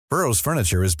Burrow's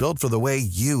furniture is built for the way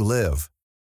you live.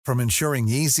 From ensuring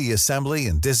easy assembly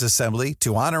and disassembly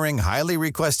to honoring highly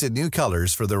requested new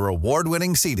colors for their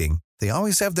award-winning seating, they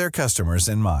always have their customers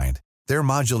in mind. Their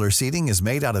modular seating is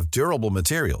made out of durable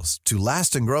materials to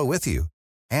last and grow with you.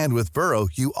 And with Burrow,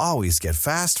 you always get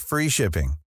fast, free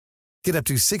shipping. Get up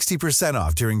to 60%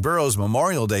 off during Burrow's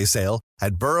Memorial Day sale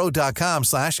at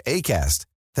burrow.com/ACAST.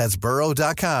 That's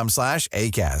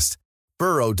burrow.com/ACAST.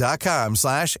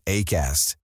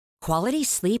 burrow.com/ACAST. Quality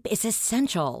sleep is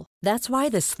essential. That's why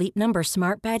the Sleep Number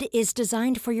Smart Bed is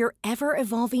designed for your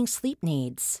ever-evolving sleep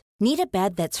needs. Need a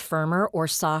bed that's firmer or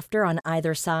softer on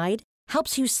either side?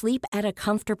 Helps you sleep at a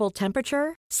comfortable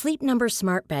temperature? Sleep Number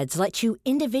Smart Beds let you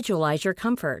individualize your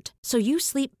comfort, so you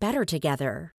sleep better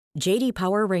together. J.D.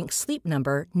 Power ranks Sleep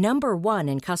Number number 1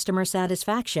 in customer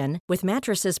satisfaction with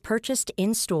mattresses purchased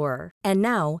in-store. And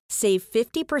now, save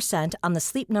 50% on the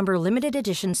Sleep Number Limited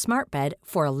Edition Smart Bed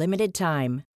for a limited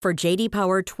time. For J.D.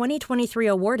 Power 2023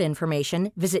 award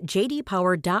information, visit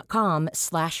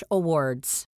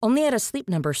jdpower.com/awards. Only at a Sleep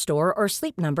Number store or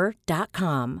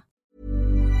sleepnumber.com.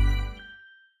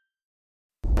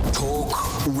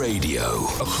 Talk Radio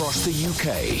across the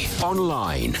UK,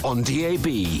 online, on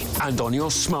DAB, and on your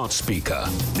smart speaker.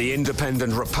 The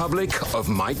Independent Republic of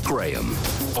Mike Graham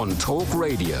on Talk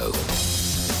Radio.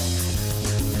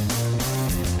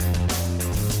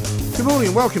 Good morning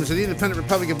and welcome to the Independent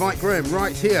Republic of Mike Graham,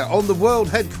 right here on the world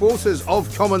headquarters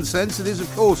of Common Sense. It is,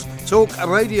 of course, Talk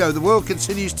Radio. The world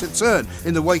continues to turn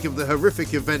in the wake of the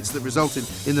horrific events that resulted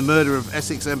in the murder of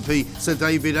Essex MP Sir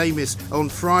David Amess on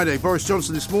Friday. Boris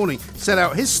Johnson this morning set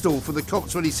out his stall for the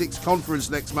COP26 conference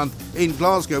next month in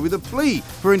Glasgow with a plea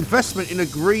for investment in a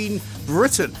green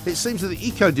Britain. It seems that the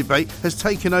eco-debate has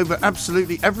taken over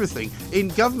absolutely everything in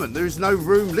government. There is no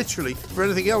room, literally, for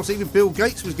anything else. Even Bill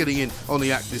Gates was getting in on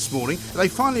the act this morning. They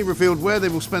finally revealed where they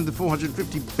will spend the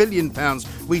 £450 billion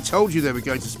we told you they were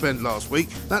going to spend last week.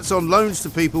 That's on loans to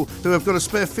people who have got a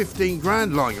spare 15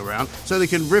 grand lying around so they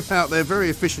can rip out their very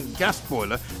efficient gas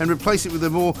boiler and replace it with a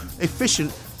more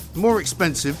efficient, more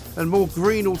expensive and more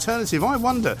green alternative. I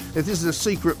wonder if this is a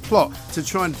secret plot to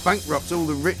try and bankrupt all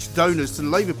the rich donors to the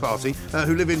Labour Party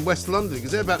who live in West London,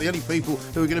 because they're about the only people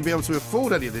who are going to be able to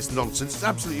afford any of this nonsense. It's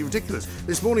absolutely ridiculous.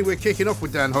 This morning we're kicking off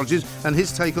with Dan Hodges and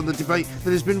his take on the debate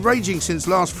that has been raging since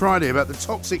last Friday about the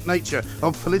toxic nature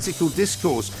of political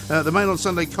discourse. The Mail on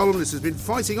Sunday columnist has been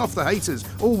fighting off the haters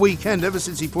all weekend ever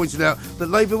since he pointed out that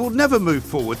Labour will never move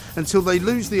forward until they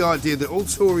lose the idea that all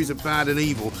Tories are bad and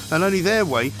evil and only their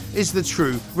way is the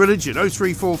true religion.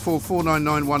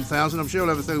 03444991000. I'm sure I'll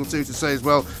have a thing or two to say as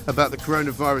well about the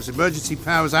Coronavirus Emergency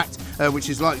Powers Act, which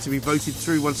is likely to be voted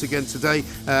through once again today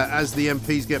as the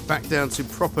MPs get back down to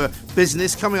proper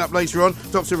business. Coming up later on,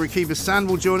 Dr. Rakib Hassan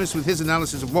will join us with his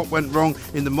analysis of what went wrong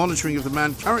in the monitoring of the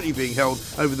man currently being held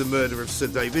over the murder of Sir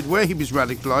David, where he was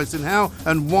radicalised and how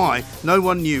and why no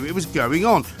one knew it was going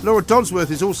on. Laura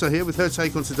Dodsworth is also here with her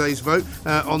take on today's vote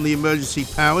on the emergency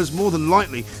powers. More than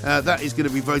likely, that is going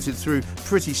to be voted through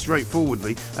pretty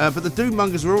straightforwardly, but the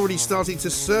doommongers are already starting to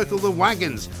circle the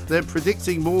wagons. They're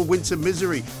predicting more winter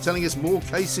misery, telling us more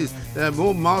cases,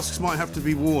 more masks might have to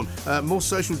be worn, more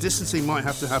social distancing might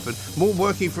have to happen, more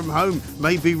working from home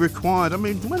may be required. I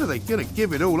mean, when are they going to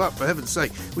give it all up, for heaven's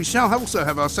sake? We shall also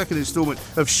have our second instalment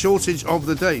of Shortage of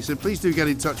the Day, so please do get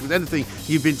in touch with anything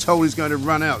you've been told is going to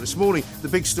run out. This morning, the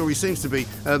big story seems to be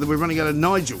that we're running out of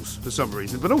Nigels for some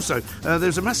reason, but also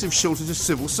there's a massive shortage of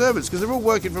civil servants because they're all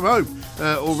working from home.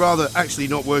 Or rather, actually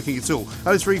not working at all.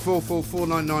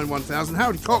 03444991000.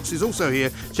 Howard Cox is also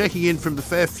here, checking in from the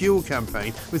Fair Fuel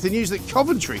campaign with the news that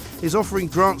Coventry is offering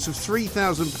grants of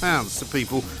 £3,000 to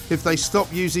people if they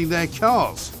stop using their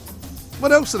cars.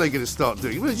 What else are they going to start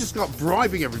doing? Well, they just got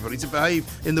bribing everybody to behave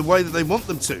in the way that they want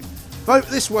them to. Vote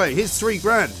this way, here's £3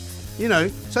 grand. You know,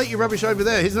 take your rubbish over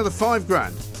there, here's another £5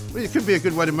 grand. Well, it could be a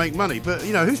good way to make money, but,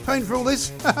 you know, who's paying for all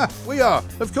this? We are,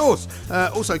 of course.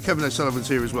 Also, Kevin O'Sullivan's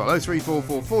here as well.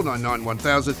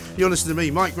 03444991000. You're listening to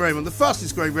me, Mike Graham, on the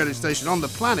fastest growing radio station on the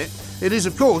planet. It is,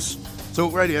 of course,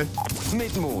 Talk Radio.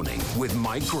 Mid-morning with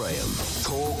Mike Graham.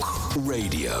 Talk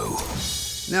Radio.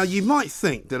 Now, you might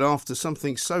think that after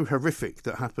something so horrific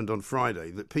that happened on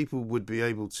Friday, that people would be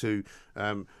able to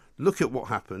look at what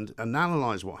happened and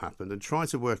analyse what happened and try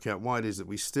to work out why it is that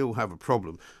we still have a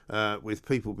problem with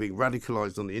people being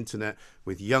radicalised on the internet,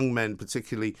 with young men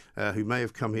particularly who may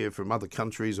have come here from other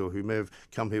countries or who may have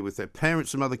come here with their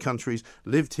parents from other countries,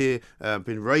 lived here,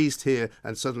 been raised here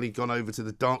and suddenly gone over to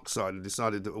the dark side and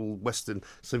decided that all Western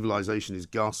civilization is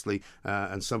ghastly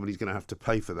and somebody's going to have to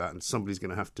pay for that and somebody's going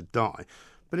to have to die.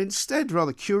 But instead,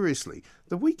 rather curiously,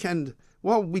 the weekend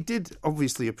Well, we did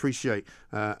obviously appreciate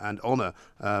and honour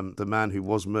the man who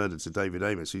was murdered, Sir David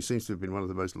Amess, who seems to have been one of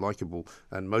the most likeable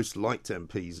and most liked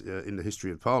MPs in the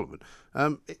history of Parliament.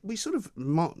 We sort of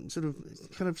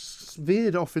kind of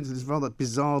veered off into this rather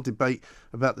bizarre debate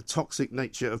about the toxic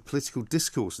nature of political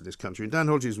discourse in this country, and Dan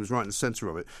Hodges was right in the centre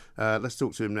of it. Let's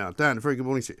talk to him now. Dan, a very good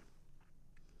morning to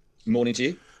you. Morning to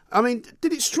you. I mean,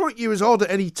 did it strike you as odd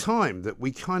at any time that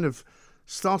we kind of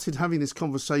started having this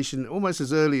conversation almost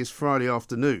as early as Friday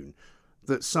afternoon,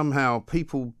 that somehow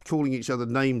people calling each other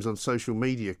names on social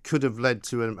media could have led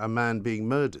to a man being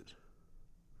murdered?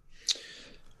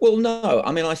 Well, no.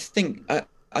 I mean, I think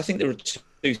there are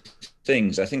two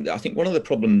things. I think one of the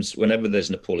problems whenever there's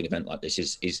an appalling event like this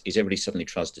is everybody suddenly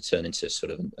tries to turn into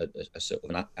sort of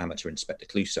an amateur Inspector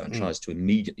Clouseau and tries to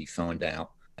immediately find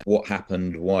out what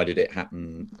happened, why did it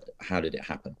happen, how did it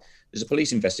happen. There's a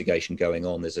police investigation going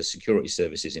on. There's a security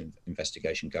services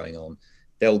investigation going on.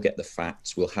 They'll get the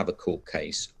facts. We'll have a court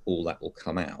case. All that will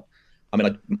come out. I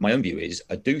mean, my own view is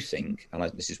I do think, and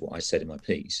this is what I said in my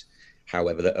piece,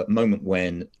 however, that at the moment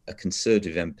when a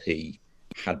Conservative MP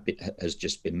has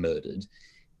just been murdered,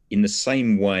 in the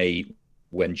same way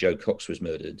when Joe Cox was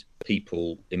murdered,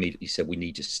 people immediately said we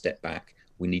need to step back.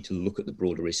 We need to look at the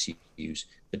broader issues,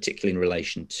 particularly in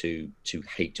relation to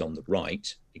hate on the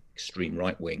right, extreme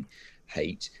right-wing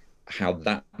hate, how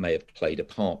that may have played a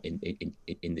part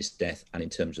in this death and in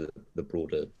terms of the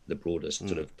broader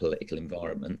sort of political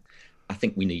environment. I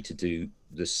think we need to do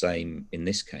the same in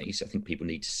this case. I think people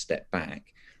need to step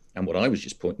back. And what I was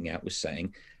just pointing out was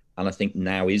saying, and I think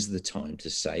now is the time to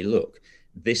say, look,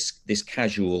 this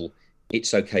casual,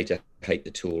 it's okay to hate the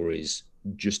Tories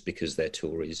just because they're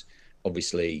Tories.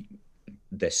 Obviously,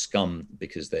 they're scum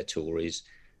because they're Tories.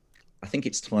 I think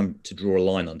it's time to draw a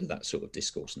line under that sort of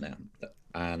discourse now.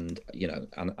 And,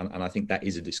 and I think that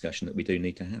is a discussion that we do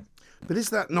need to have. But is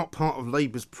that not part of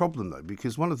Labour's problem, though?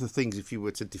 Because one of the things, if you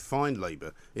were to define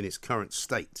Labour in its current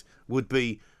state, would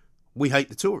be we hate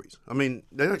the Tories. I mean,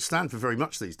 they don't stand for very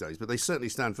much these days, but they certainly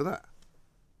stand for that.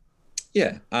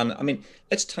 Yeah, and I mean,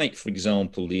 let's take, for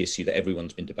example, the issue that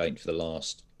everyone's been debating for the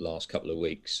last couple of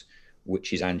weeks,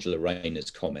 which is Angela Rayner's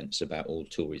comments about all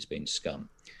Tories being scum.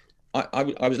 I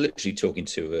was literally talking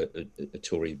to a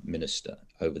Tory minister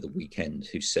over the weekend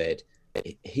who said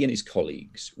he and his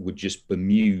colleagues were just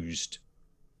bemused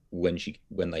when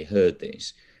they heard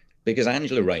this, because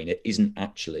Angela Rayner isn't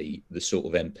actually the sort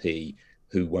of MP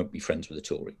who won't be friends with a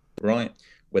Tory, right?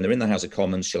 When they're in the House of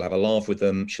Commons, she'll have a laugh with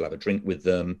them, she'll have a drink with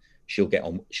them, she'll get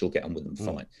on with them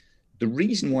fine. The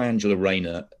reason why Angela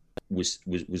Rayner was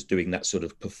doing that sort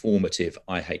of performative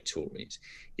I hate Tories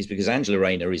is because Angela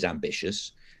Rayner is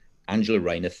ambitious. Angela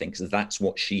Rayner thinks that's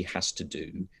what she has to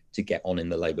do to get on in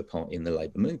the Labour Party, in the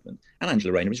Labour movement. And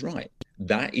Angela Rayner is right.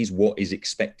 That is what is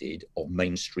expected of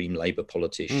mainstream Labour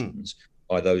politicians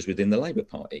by those within the Labour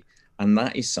Party. And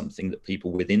that is something that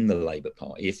people within the Labour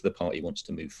Party, if the party wants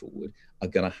to move forward, are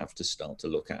going to have to start to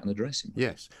look at and address him.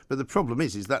 Yes, but the problem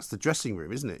is that's the dressing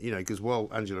room, isn't it? Because while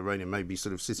Angela Rayner may be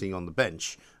sort of sitting on the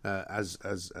bench as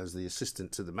the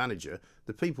assistant to the manager,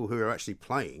 the people who are actually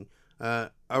playing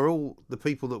are all the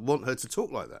people that want her to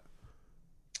talk like that.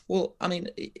 Well, I mean,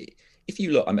 if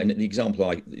you look, I mean,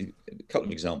 a couple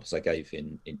of examples I gave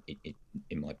in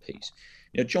my piece.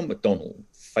 John McDonnell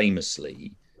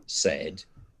famously said,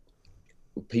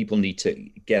 people need to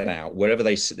get out wherever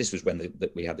this was when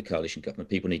we had the coalition government.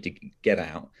 People need to get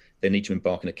out. They need to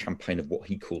embark on a campaign of what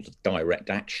he called direct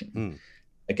action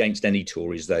against any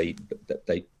Tories they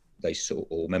saw,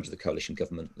 or members of the coalition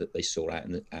government that they saw out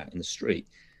in the street.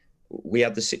 We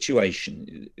had the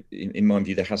situation, in my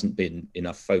view, there hasn't been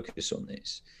enough focus on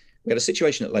this. We had a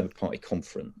situation at Labour Party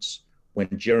conference when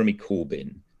Jeremy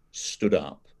Corbyn stood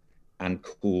up and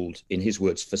called, in his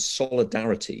words, for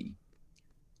solidarity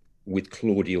with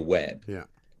Claudia Webb. Yeah.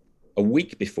 A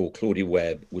week before Claudia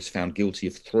Webb was found guilty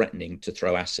of threatening to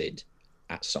throw acid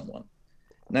at someone.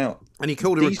 Now, and he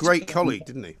called her a great colleague,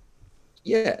 didn't he?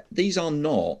 Yeah, these are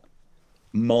not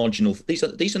marginal.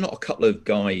 These are not a couple of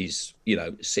guys,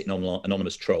 sitting on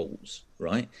anonymous trolls,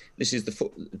 right? This is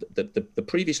the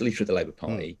previous leader of the Labour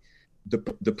Party,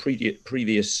 the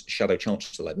previous shadow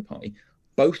chancellor of the Labour Party.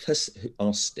 Both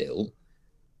are still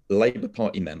Labour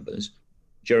Party members.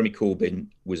 Jeremy Corbyn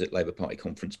was at Labour Party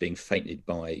conference being feted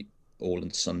by all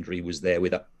and sundry, was there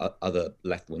with other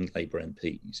left-wing Labour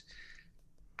MPs.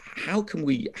 How can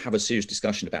we have a serious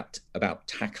discussion about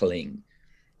tackling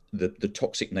the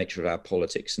toxic nature of our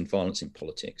politics and violence in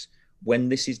politics when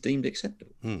this is deemed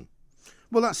acceptable?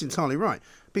 Well, that's entirely right,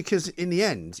 because in the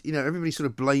end, everybody sort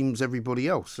of blames everybody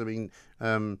else. I mean,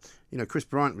 Chris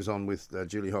Bryant was on with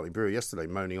Julie Hartley-Brewer yesterday,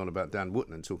 moaning on about Dan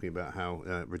Wootton and talking about how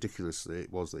ridiculous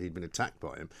it was that he'd been attacked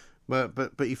by him.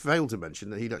 But he failed to mention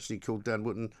that he'd actually called Dan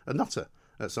Wootton a nutter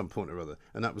at some point or other,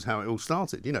 and that was how it all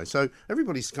started. So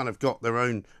everybody's kind of got their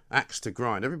own axe to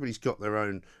grind. Everybody's got their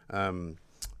own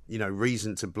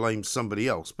reason to blame somebody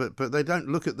else, but they don't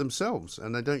look at themselves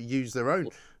and they don't use their own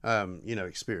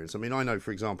experience. I mean, I know,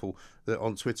 for example, that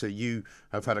on Twitter you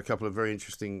have had a couple of very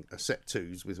interesting set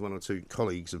twos with one or two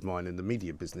colleagues of mine in the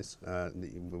media business,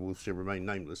 will shall remain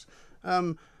nameless,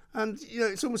 and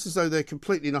it's almost as though they're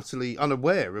completely and utterly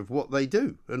unaware of what they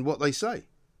do and what they say.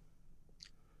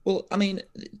 Well, I mean,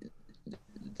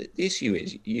 the issue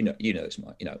is, it's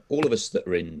all of us that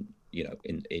are in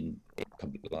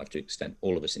public life to an extent,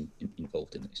 all of us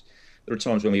involved in this. There are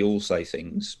times when we all say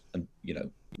things, and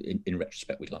in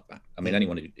retrospect, we laugh back. I mean,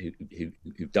 anyone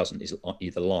who doesn't is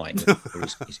either lying or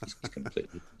is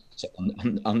completely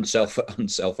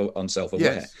unself-aware.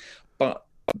 Yes. But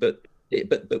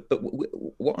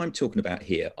what I'm talking about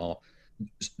here are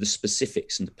the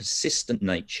specifics and the persistent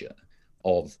nature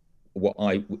of what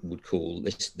I would call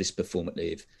this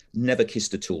performative, never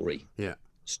kissed a Tory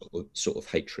sort of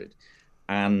hatred.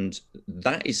 And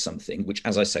that is something which,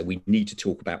 as I say, we need to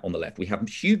talk about on the left. We have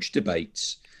huge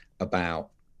debates about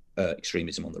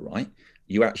extremism on the right.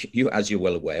 You, as you're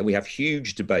well aware, we have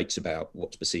huge debates about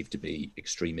what's perceived to be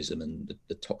extremism and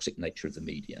the toxic nature of the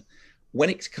media. When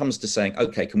it comes to saying,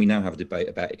 okay, can we now have a debate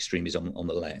about extremism on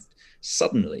the left?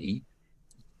 Suddenly,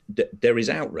 there is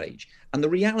outrage. And the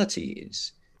reality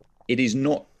is,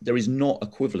 there is not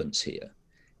equivalence here.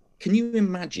 Can you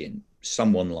imagine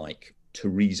someone like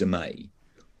Theresa May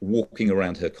walking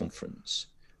around her conference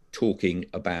talking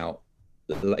about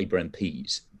the Labour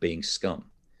MPs being scum?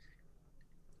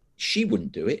 She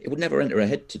wouldn't do it. It would never enter her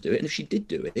head to do it. And if she did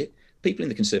do it, people in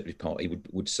the Conservative Party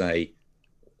would say,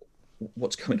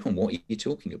 what's going on? What are you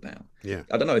talking about? Yeah.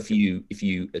 I don't know if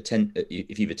you've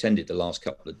attended the last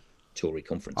couple of Tory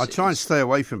conferences. I try and stay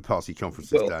away from party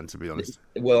conferences, Dan, to be honest.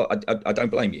 Well, I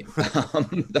don't blame you.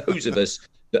 Those of us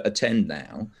that attend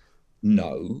now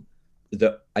know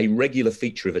that a regular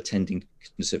feature of attending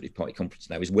Conservative Party conference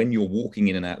now is when you're walking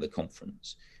in and out of the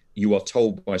conference, you are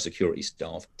told by security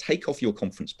staff, take off your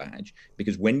conference badge,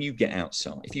 because when you get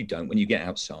outside, when you get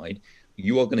outside,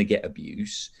 you are going to get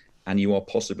abuse and you are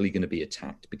possibly going to be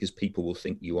attacked because people will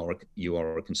think you are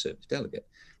a Conservative delegate.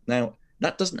 Now,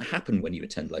 that doesn't happen when you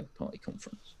attend Labour Party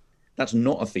conference. That's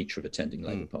not a feature of attending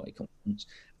Labour Party conference.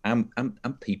 And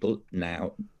people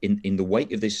now, in the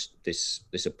wake of this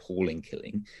appalling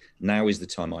killing, now is the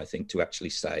time, I think, to actually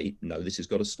say, no, this has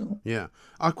got to stop. Yeah.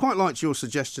 I quite liked your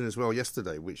suggestion as well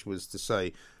yesterday, which was to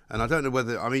say, and I don't know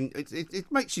whether, I mean,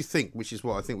 it makes you think, which is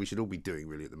what I think we should all be doing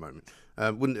really at the moment.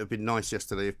 Wouldn't it have been nice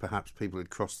yesterday if perhaps people had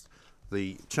crossed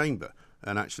the chamber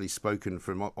and actually spoken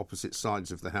from opposite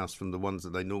sides of the House from the ones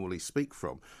that they normally speak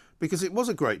from? Because it was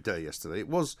a great day yesterday. It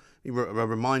was a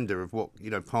reminder of what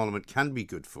Parliament can be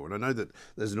good for. And I know that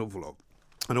there's an awful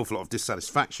lot of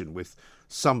dissatisfaction with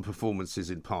some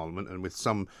performances in Parliament and with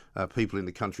some people in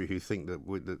the country who think that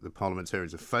the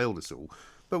parliamentarians have failed us all.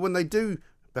 But when they do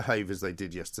behave as they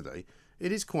did yesterday,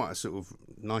 it is quite a sort of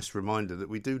nice reminder that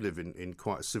we do live in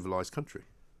quite a civilised country.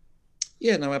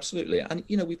 Yeah, no, absolutely. And,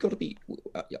 we've got to be,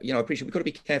 I appreciate we've got to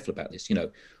be careful about this.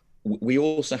 We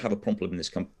also have a problem in this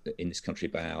country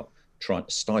about trying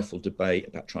to stifle debate,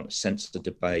 about trying to censor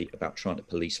debate, about trying to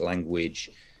police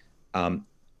language.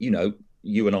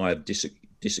 You and I have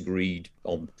disagreed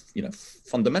on,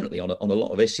 fundamentally on a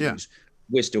lot of issues. Yeah.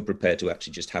 We're still prepared to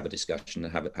actually just have a discussion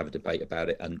and have a debate about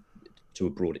it, and to a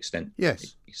broad extent,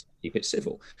 yes, keep it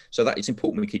civil. So that it's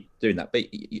important we keep doing that. But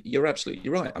you're absolutely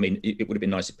right. I mean, it would have been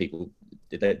nice if people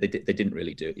they didn't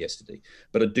really do it yesterday.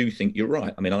 But I do think you're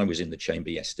right. I mean, I was in the chamber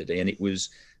yesterday, and it was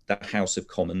that House of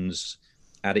Commons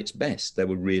at its best. There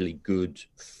were really good,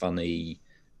 funny,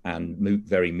 and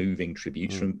very moving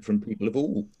tributes from people of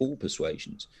all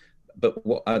persuasions. But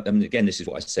again, this is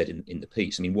what I said in the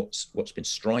piece. I mean, what's been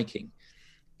striking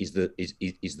is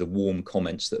the warm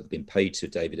comments that have been paid to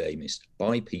David Amess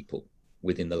by people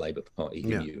within the Labour Party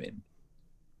who knew him,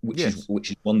 which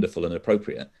is wonderful and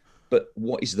appropriate. But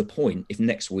what is the point if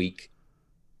next week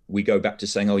we go back to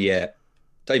saying, oh yeah,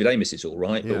 David Amess is all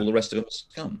right, but all the rest of them are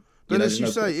scum? But as you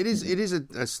say, it is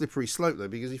a slippery slope though,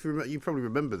 because if you probably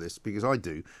remember this, because I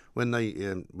do, when they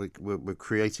were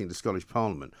creating the Scottish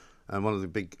Parliament. And one of the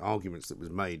big arguments that was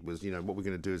made was, what we're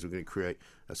going to do is we're going to create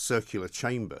a circular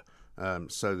chamber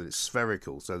so that it's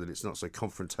spherical, so that it's not so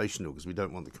confrontational, because we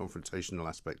don't want the confrontational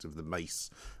aspect of the mace,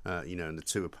 and the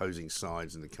two opposing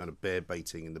sides and the kind of bear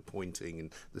baiting and the pointing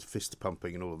and the fist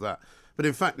pumping and all of that. But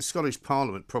in fact, the Scottish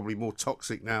Parliament probably more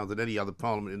toxic now than any other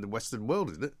parliament in the Western world,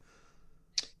 isn't it?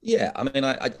 Yeah, I mean,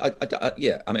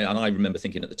 and I remember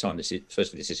thinking at the time, this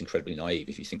is incredibly naive.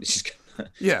 If you think this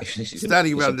is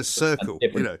standing around the circle,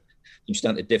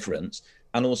 substantive difference.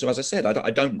 And also, as I said,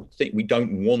 I don't think we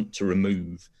don't want to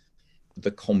remove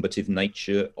the combative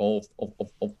nature of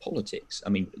politics. I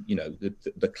mean,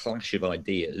 the clash of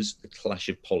ideas, the clash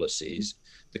of policies,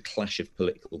 the clash of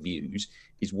political views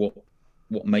is what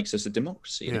makes us a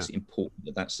democracy. And it's important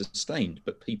that that's sustained.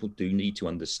 But people do need to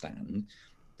understand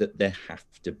that there have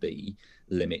to be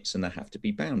limits and there have to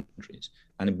be boundaries.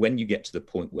 And when you get to the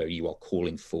point where you are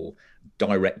calling for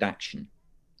direct action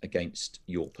against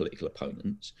your political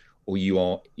opponents, or you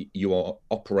are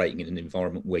operating in an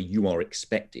environment where you are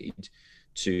expected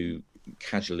to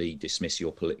casually dismiss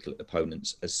your political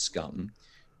opponents as scum,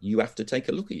 you have to take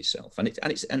a look at yourself, and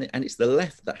it's the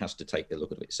left that has to take a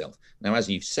look at itself. Now, as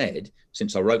you've said,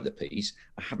 since I wrote the piece,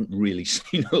 I haven't really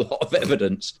seen a lot of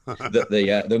evidence that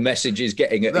the message is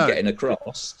getting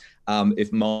across.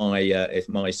 If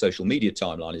my social media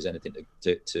timeline is anything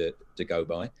to go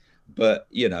by. But,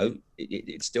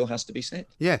 it still has to be said.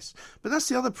 Yes, but that's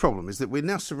the other problem, is that we're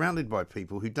now surrounded by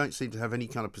people who don't seem to have any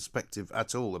kind of perspective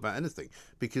at all about anything,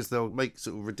 because they'll make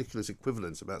sort of ridiculous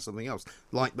equivalents about something else.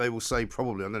 Like they will say,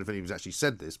 probably, I don't know if anyone's actually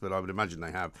said this, but I would imagine they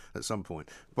have at some point,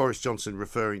 Boris Johnson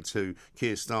referring to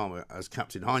Keir Starmer as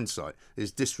Captain Hindsight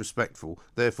is disrespectful,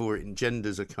 therefore it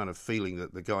engenders a kind of feeling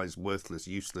that the guy's worthless,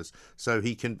 useless, so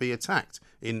he can be attacked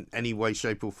in any way,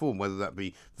 shape or form, whether that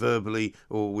be verbally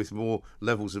or with more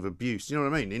levels of abuse. You know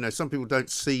what I mean? Some people don't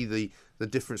see the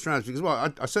different strands, because,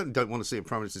 well, I certainly don't want to see a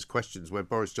Prime Minister's Questions where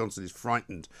Boris Johnson is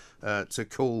frightened to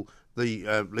call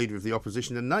the leader of the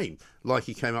opposition a name, like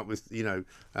he came up with,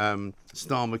 Starmer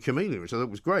Chameleon, which I thought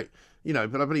was great,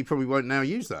 but I bet he probably won't now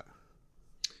use that.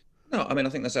 No, I mean, I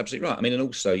think that's absolutely right. I mean, and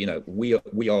also, we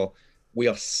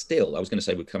are still, I was going to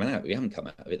say we're coming out, we haven't come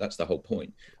out of it. That's the whole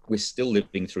point. We're still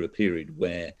living through a period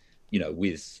where,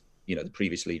 with, the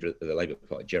previous leader of the Labour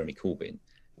Party, Jeremy Corbyn,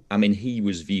 I mean, he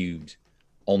was viewed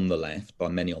on the left, by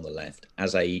many on the left,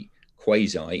 as a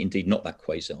quasi, indeed not that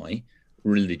quasi,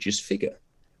 religious figure.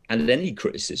 And any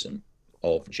criticism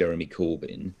of Jeremy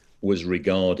Corbyn was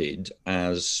regarded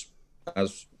as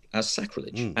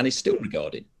sacrilege, and is still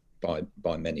regarded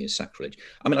by many as sacrilege.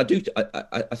 I mean,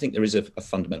 I think there is a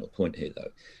fundamental point here,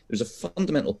 though. There's a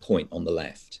fundamental point on the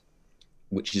left,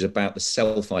 which is about the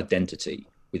self-identity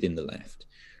within the left,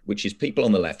 which is people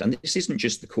on the left, and this isn't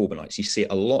just the Corbynites. You see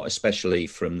it a lot, especially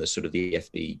from the sort of the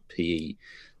FBPE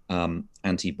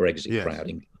anti-Brexit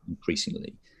crowd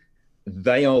increasingly.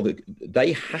 They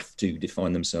have to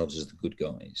define themselves as the good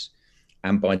guys,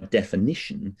 and by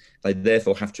definition, they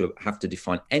therefore have to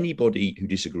define anybody who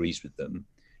disagrees with them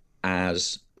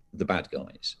as the bad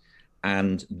guys.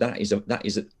 And that is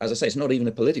as I say, it's not even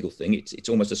a political thing. It's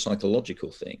almost a psychological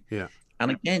thing. Yeah. And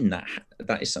again,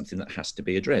 that is something that has to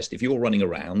be addressed. If you're running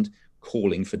around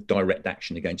calling for direct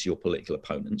action against your political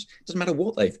opponents, it doesn't matter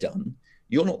what they've done.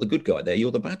 You're not the good guy there,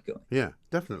 you're the bad guy. Yeah,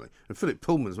 definitely. And Philip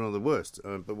Pullman's one of the worst,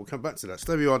 but we'll come back to that.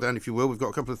 Stay where you are, Dan, if you will. We've got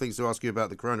a couple of things to ask you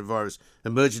about the Coronavirus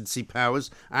Emergency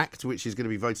Powers Act, which is going to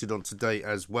be voted on today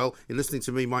as well. You're listening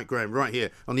to me, Mike Graham, right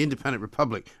here on the Independent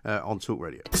Republic on Talk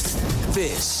Radio.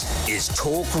 This is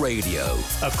Talk Radio.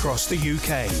 Across the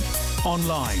UK,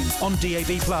 online, on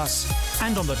DAB+,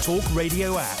 and on the Talk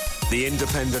Radio app. The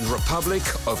Independent Republic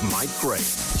of Mike Graham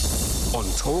on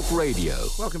Talk Radio.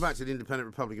 Welcome back to the Independent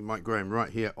Republic of Mike Graham right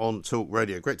here on Talk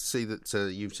Radio. Great to see that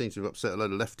you seem to have upset a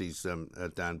load of lefties,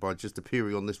 Dan, by just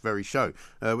appearing on this very show,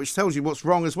 which tells you what's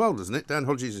wrong as well, doesn't it? Dan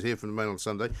Hodges is here from the Mail on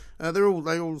Sunday.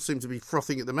 They all seem to be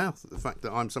frothing at the mouth at the fact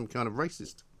that I'm some kind of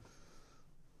racist.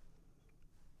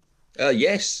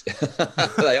 Yes,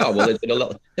 they are. Well, there's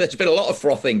been a lot of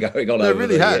frothing going on. There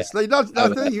really has. I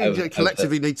think you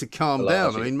collectively need to calm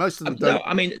down. I mean, most of them don't. No,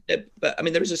 I mean,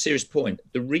 there is a serious point.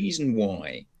 The reason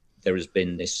why there has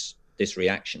been this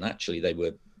reaction, actually,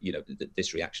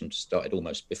 this reaction started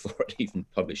almost before I'd even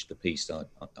published the piece I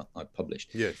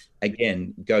published. Yes.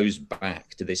 Again, goes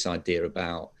back to this idea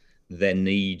about there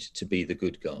need to be the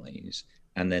good guys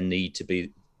and there need to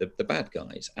be the bad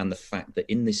guys, and the fact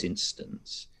that in this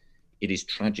instance, it is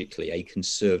tragically a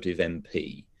Conservative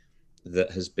MP that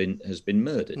has been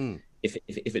murdered. If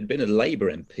it had been a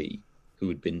Labour MP who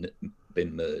had been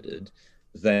murdered,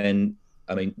 then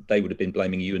I mean they would have been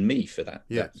blaming you and me for that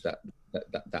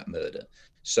that murder.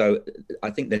 So I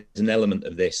think there's an element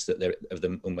of this that they're of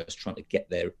them almost trying to get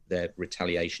their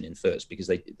retaliation in first, because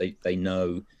they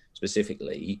know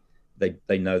specifically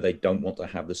they know they don't want to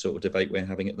have the sort of debate we're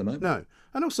having at the moment. No,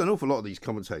 and also an awful lot of these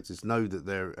commentators know that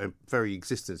their very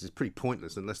existence is pretty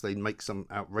pointless unless they make some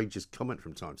outrageous comment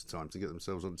from time to time to get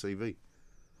themselves on TV.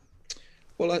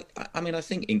 Well, I mean, I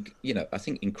think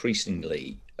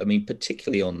increasingly, I mean,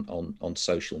 particularly on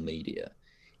social media,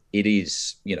 it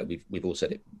is, we've all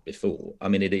said it before. I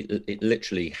mean, it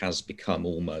literally has become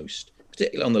almost,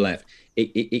 particularly on the left,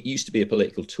 it used to be a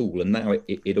political tool, and now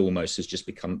it almost has just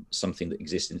become something that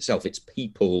exists in itself. It's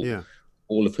people,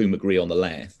 all of whom agree on the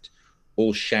left,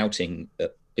 all shouting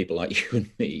at people like you and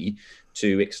me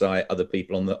to excite other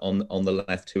people on the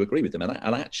left who agree with them.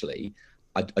 And actually,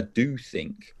 I do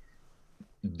think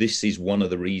this is one of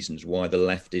the reasons why the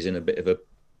left is in a bit of a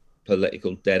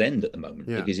political dead end at the moment,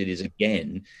 because it is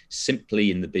again simply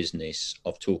in the business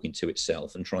of talking to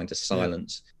itself and trying to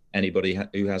silence anybody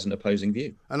who has an opposing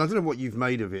view. And I don't know what you've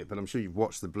made of it, but I'm sure you've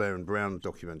watched the Blair and Brown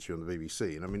documentary on the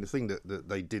BBC. And I mean, the thing that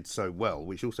they did so well,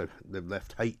 which also the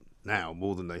left hate now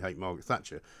more than they hate Margaret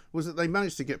Thatcher, was that they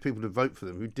managed to get people to vote for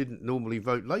them who didn't normally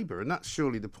vote Labour. And that's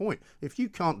surely the point. If you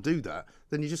can't do that,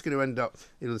 then you're just going to end up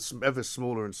in an ever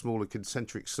smaller and smaller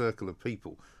concentric circle of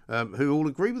people who all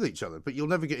agree with each other, but you'll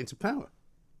never get into power.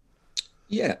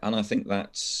 Yeah, and I think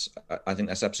that's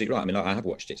absolutely right. I mean, I have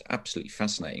watched it. It's absolutely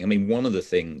fascinating. I mean, one of the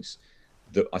things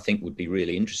that I think would be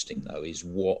really interesting, though, is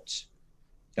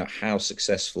how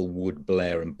successful would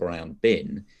Blair and Brown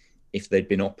been if they'd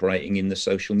been operating in the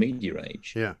social media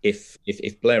age? Yeah. If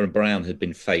Blair and Brown had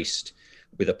been faced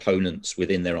with opponents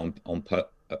within their own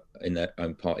in their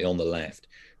own party on the left,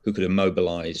 who could have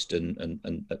mobilised and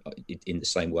in the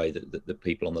same way that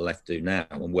people on the left do now,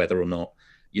 and whether or not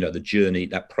the journey,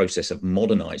 that process of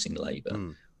modernising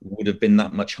Labour would have been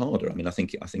that much harder. I mean, I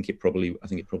think it probably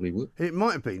would. It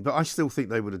might have been, but I still think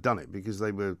they would have done it because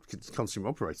they were consumer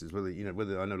operators.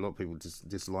 Whether I know a lot of people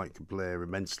dislike Blair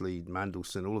immensely,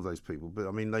 Mandelson, all of those people, but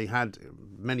I mean, they had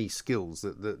many skills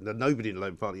that nobody in the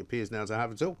Labour Party appears now to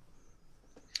have at all.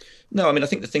 No, I mean, I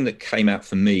think the thing that came out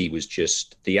for me was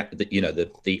just the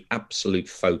absolute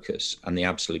focus and the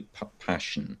absolute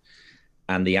passion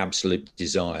and the absolute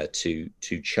desire to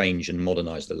change and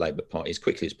modernise the Labour Party as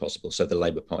quickly as possible, so the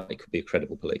Labour Party could be a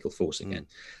credible political force again.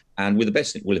 And with the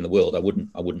best will in the world, I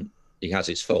wouldn't. He has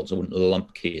his faults. I wouldn't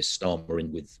lump Keir Starmer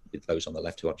in with those on the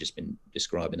left who I've just been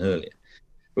describing earlier.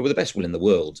 But with the best will in the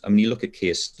world, I mean, you look at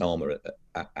Keir Starmer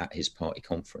at his party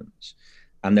conference,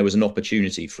 and there was an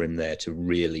opportunity for him there to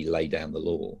really lay down the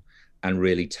law and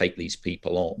really take these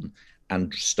people on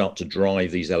and start to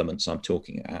drive these elements I'm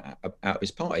talking out of his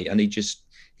party. And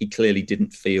he clearly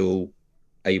didn't feel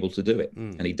able to do it.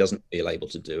 And he doesn't feel able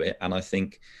to do it. And I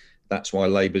think that's why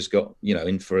Labour's got,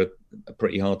 in for a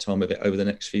pretty hard time of it over the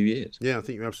next few years. Yeah, I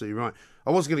think you're absolutely right. I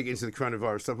was going to get into the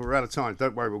coronavirus stuff, but we're out of time.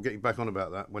 Don't worry, we'll get you back on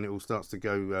about that when it all starts to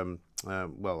go,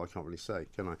 well, I can't really say,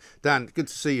 can I? Dan, good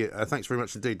to see you. Thanks very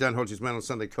much indeed. Dan Hodges, Man on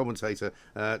Sunday commentator,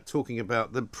 talking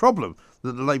about the problem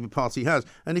that the Labour Party has.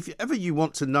 And if ever you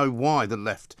want to know why the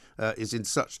left is in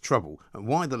such trouble and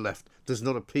why the left does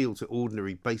not appeal to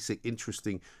ordinary, basic,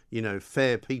 interesting,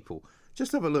 fair people,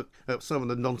 just have a look at some of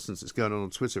the nonsense that's going on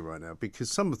Twitter right now,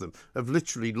 because some of them have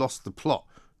literally lost the plot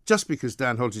just because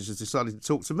Dan Hodges has decided to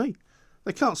talk to me.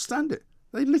 They can't stand it.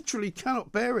 They literally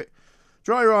cannot bear it.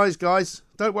 Dry your eyes, guys.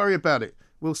 Don't worry about it.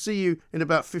 We'll see you in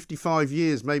about 55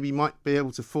 years. Maybe you might be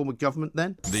able to form a government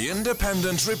then. The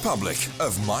Independent Republic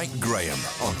of Mike Graham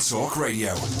on Talk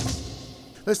Radio.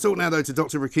 Let's talk now, though, to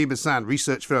Dr. Rakib Hassan,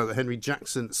 research fellow at the Henry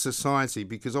Jackson Society,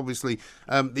 because obviously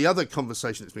the other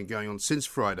conversation that's been going on since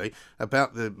Friday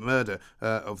about the murder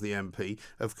of the MP,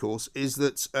 of course, is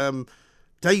that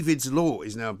David's Law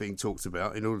is now being talked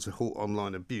about in order to halt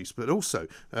online abuse. But also,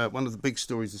 one of the big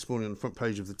stories this morning on the front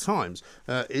page of the Times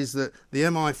is that the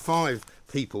MI5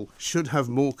 people should have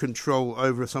more control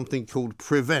over something called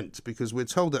Prevent, because we're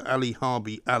told that Ali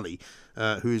Harbi Ali,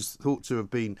 who is thought to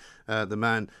have been the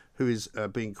man who is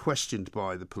being questioned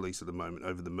by the police at the moment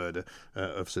over the murder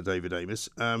of Sir David Amess,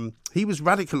 he was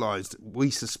radicalised,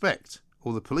 we suspect,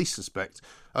 or the police suspect,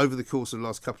 over the course of the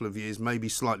last couple of years, maybe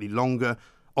slightly longer,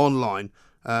 online,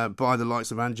 by the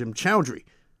likes of Anjem Chowdhury.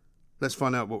 Let's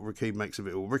find out what Rakib makes of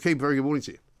it all. Rakib, very good morning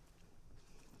to you.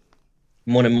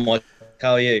 Morning, Mike.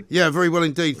 How are you? Yeah, very well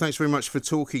indeed. Thanks very much for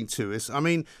talking to us. I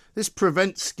mean, this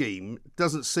Prevent scheme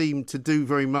doesn't seem to do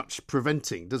very much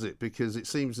preventing, does it? Because it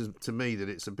seems to me that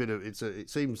it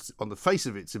seems on the face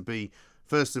of it to be,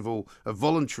 first of all, a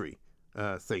voluntary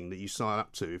thing that you sign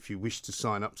up to if you wish to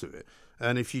sign up to it.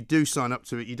 And if you do sign up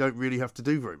to it, you don't really have to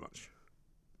do very much.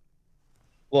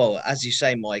 Well, as you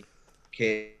say, Mike,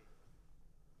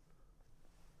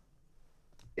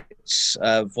 its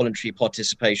voluntary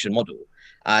participation model.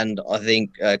 And I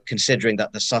think considering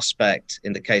that the suspect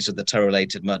in the case of the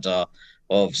terror-related murder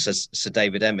of Sir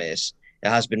David Emmis, it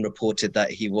has been reported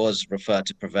that he was referred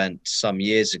to Prevent some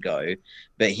years ago,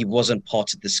 but he wasn't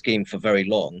part of the scheme for very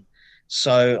long.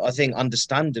 So I think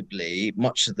understandably,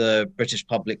 much of the British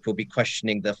public will be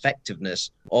questioning the effectiveness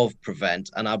of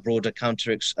Prevent and our broader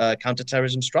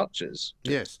counter-terrorism structures.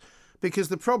 Yes. Because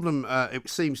the problem, it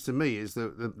seems to me, is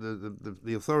that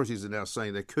the authorities are now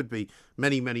saying there could be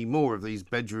many, many more of these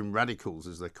bedroom radicals,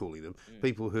 as they're calling them,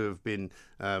 people who have been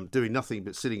doing nothing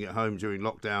but sitting at home during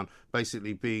lockdown,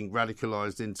 basically being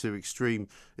radicalised into extreme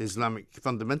Islamic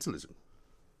fundamentalism.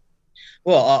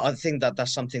 Well, I think that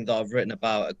that's something that I've written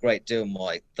about a great deal,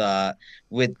 Mike, that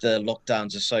with the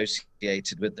lockdowns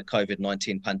associated with the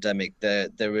COVID-19 pandemic, there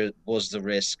was the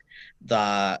risk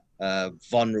that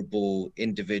vulnerable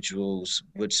individuals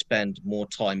would spend more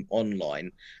time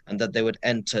online and that they would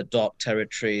enter dark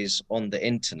territories on the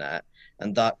internet,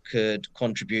 and that could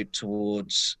contribute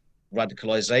towards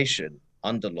radicalization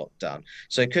under lockdown.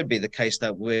 So it could be the case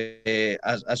that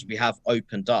as we have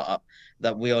opened up,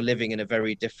 that we are living in a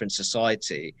very different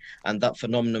society, and that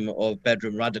phenomenon of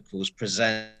bedroom radicals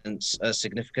presents a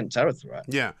significant terror threat.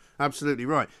 Yeah, absolutely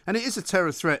right. And it is a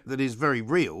terror threat that is very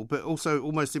real, but also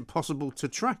almost impossible to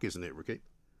track, isn't it, Ricky?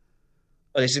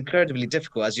 Well, it's incredibly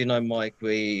difficult. As you know, Mike,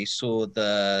 we saw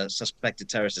the suspected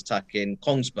terrorist attack in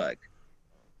Kongsberg.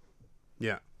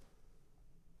 Yeah.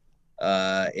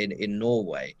 In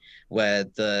Norway, where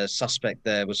the suspect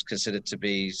there was considered to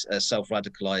be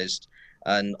self-radicalized.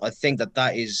 And I think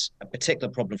that is a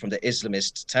particular problem from the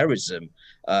Islamist terrorism.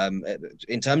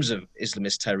 In terms of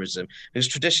Islamist terrorism, because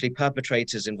traditionally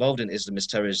perpetrators involved in Islamist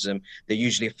terrorism, they're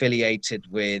usually affiliated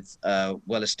with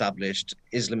well-established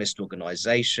Islamist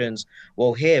organizations.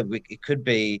 Well, here it could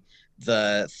be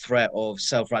the threat of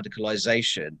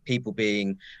self-radicalization, people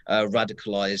being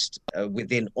radicalized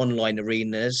within online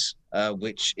arenas,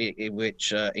 which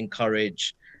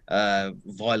encourage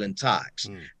violent acts.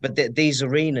 But these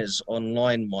arenas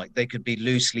online, Mike, they could be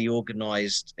loosely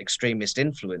organized extremist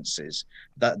influences.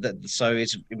 So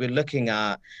we're looking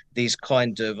at these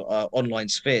kind of online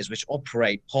spheres which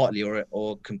operate partly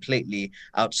or completely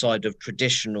outside of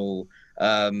traditional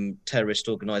terrorist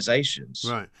organizations.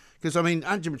 Right. Because, I mean,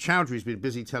 Anjem Choudhury's been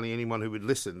busy telling anyone who would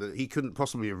listen that he couldn't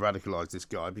possibly have radicalised this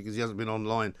guy because he hasn't been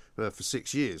online for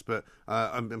 6 years. But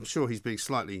I'm sure he's being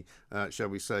slightly, shall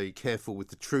we say, careful with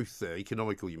the truth there,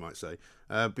 economical, you might say,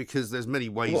 because there's many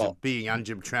ways of being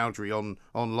Anjem Choudhury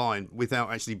online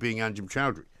without actually being Anjem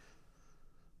Choudhury.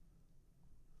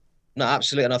 No,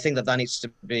 absolutely. And I think that needs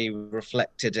to be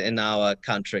reflected in our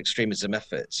counter-extremism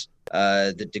efforts.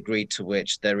 The degree to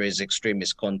which there is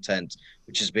extremist content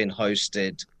which has been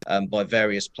hosted by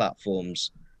various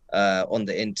platforms on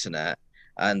the internet,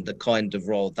 and the kind of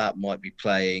role that might be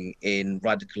playing in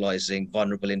radicalizing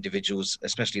vulnerable individuals,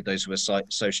 especially those who are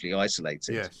socially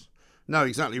isolated. Yes. No,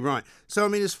 exactly right. So, I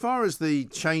mean, as far as the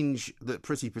change that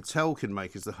Priti Patel can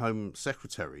make as the Home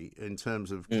Secretary in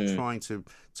terms of trying to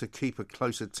keep a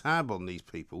closer tab on these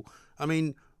people, I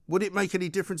mean, would it make any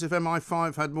difference if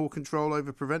MI5 had more control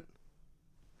over Prevent?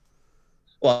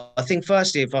 Well, I think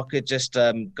firstly, if I could just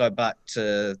go back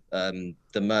to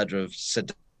the murder of Sir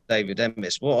David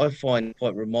Emmis, what I find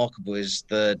quite remarkable is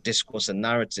the discourse and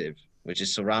narrative which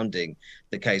is surrounding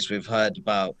the case. We've heard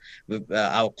about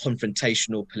our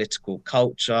confrontational political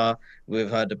culture. We've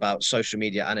heard about social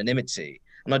media anonymity.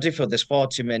 And I do feel there's far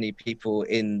too many people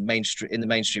in the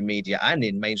mainstream media and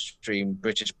in mainstream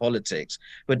British politics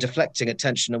who are deflecting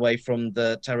attention away from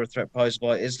the terror threat posed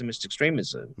by Islamist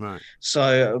extremism. Right.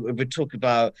 So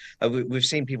we've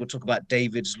seen people talk about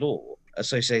David's Law,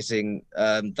 associating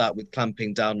that with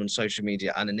clamping down on social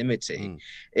media anonymity.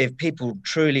 If people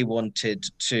truly wanted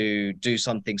to do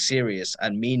something serious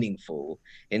and meaningful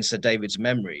in Sir David's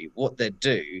memory, what they'd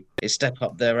do is step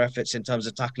up their efforts in terms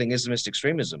of tackling Islamist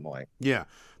extremism, Mike. Yeah.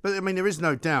 But, I mean, there is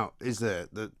no doubt, is there,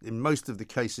 that in most of the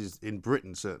cases in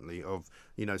Britain, certainly, of,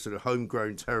 sort of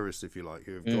homegrown terrorists, if you like,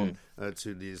 who have gone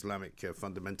to the Islamic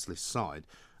fundamentalist side,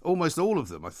 almost all of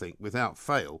them, I think, without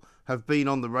fail, have been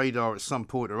on the radar at some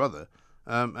point or other,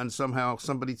 and somehow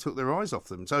somebody took their eyes off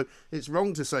them. So it's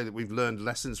wrong to say that we've learned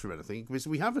lessons from anything, because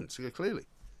we haven't, clearly.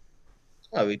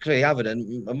 No, we clearly haven't.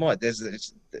 And Mike,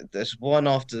 there's one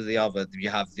after the other. You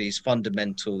have these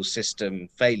fundamental system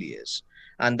failures.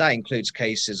 And that includes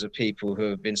cases of people who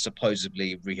have been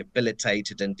supposedly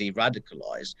rehabilitated and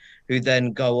de-radicalized, who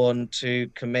then go on to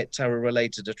commit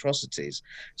terror-related atrocities.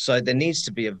 So there needs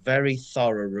to be a very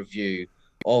thorough review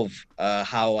of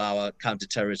how our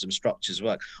counter-terrorism structures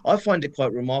work. I find it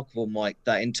quite remarkable, Mike,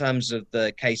 that in terms of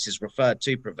the cases referred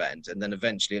to Prevent and then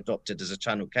eventually adopted as a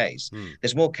channel case,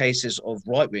 there's more cases of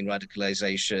right-wing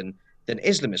radicalization than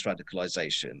Islamist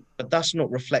radicalization. But that's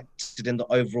not reflected in the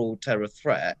overall terror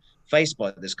threat faced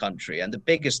by this country. And the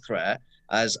biggest threat,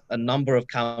 as a number of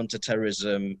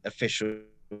counter-terrorism officials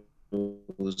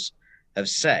have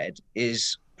said,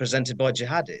 is presented by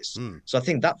jihadists. So I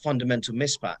think that fundamental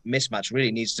mismatch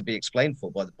really needs to be explained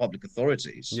for by the public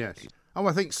authorities. Yes. Oh,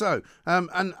 I think so.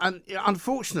 And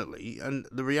unfortunately, and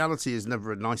the reality is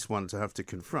never a nice one to have to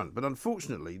confront, but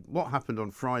unfortunately, what happened on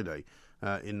Friday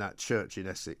in that church in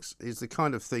Essex is the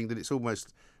kind of thing that it's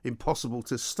almost impossible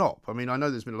to stop. I mean, I know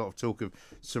there's been a lot of talk of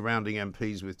surrounding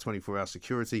MPs with 24-hour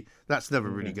security. That's never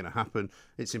really going to happen.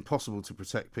 It's impossible to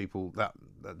protect people that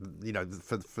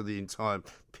for the entire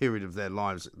period of their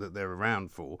lives that they're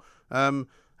around for. And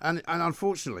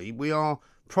unfortunately, we are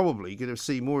probably going to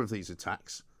see more of these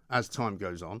attacks as time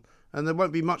goes on, and there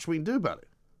won't be much we can do about it.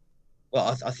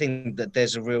 Well, I think that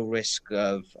there's a real risk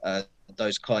of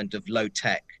those kind of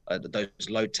low-tech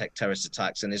terrorist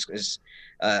attacks, and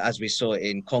as we saw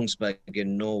in Kongsberg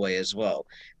in Norway as well,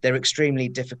 they're extremely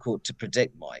difficult to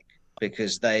predict, Mike,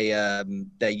 because they're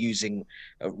using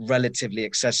relatively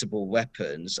accessible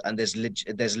weapons, and there's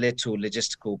little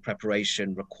logistical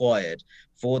preparation required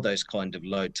for those kind of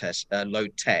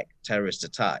low-tech terrorist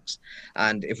attacks.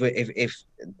 And if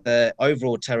the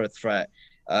overall terror threat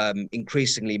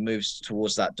increasingly moves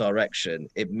towards that direction,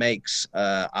 it makes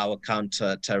our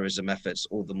counter-terrorism efforts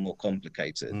all the more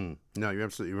complicated. No, you're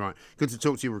absolutely right. Good to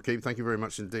talk to you, Rakib. Thank you very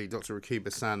much indeed. Dr. Rakib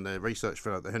Hassan, research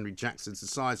fellow at the Henry Jackson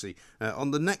Society,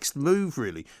 on the next move,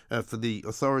 really, for the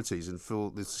authorities and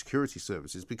for the security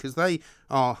services, because they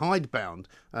are hidebound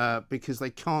because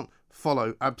they can't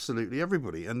follow absolutely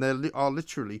everybody. And there are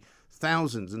literally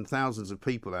thousands and thousands of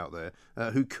people out there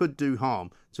who could do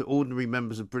harm to ordinary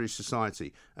members of British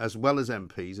society, as well as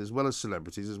MPs, as well as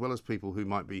celebrities, as well as people who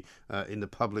might be in the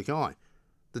public eye.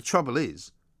 The trouble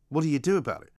is, what do you do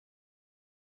about it?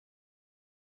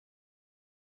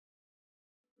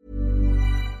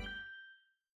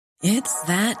 It's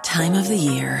that time of the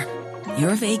year.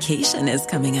 Your vacation is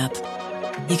coming up.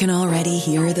 You can already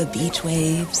hear the beach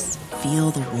waves,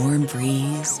 feel the warm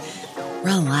breeze,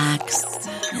 relax,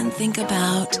 and think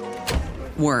about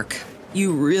work.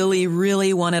 You really,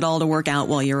 really want it all to work out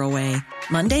while you're away.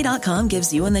 Monday.com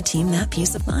gives you and the team that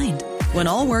peace of mind. When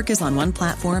all work is on one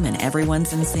platform and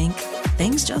everyone's in sync,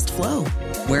 things just flow.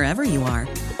 Wherever you are,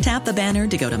 tap the banner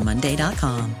to go to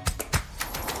Monday.com.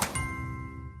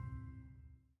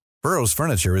 Burrow's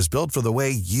furniture is built for the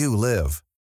way you live.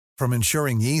 From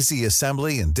ensuring easy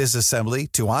assembly and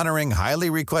disassembly to honoring highly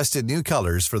requested new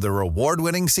colors for their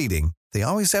award-winning seating, they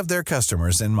always have their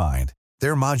customers in mind.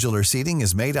 Their modular seating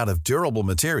is made out of durable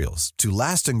materials to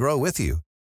last and grow with you.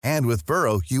 And with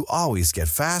Burrow, you always get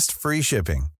fast, free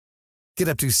shipping. Get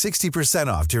up to 60%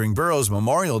 off during Burrow's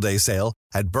Memorial Day sale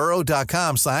at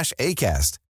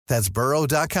burrow.com/ACAST. That's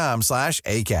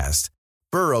burrow.com/ACAST.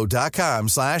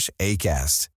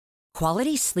 burrow.com/ACAST.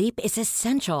 Quality sleep is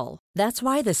essential. That's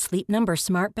why the Sleep Number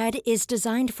Smart Bed is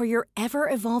designed for your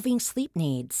ever-evolving sleep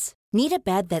needs. Need a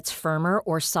bed that's firmer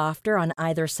or softer on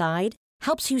either side?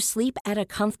 Helps you sleep at a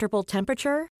comfortable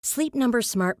temperature? Sleep Number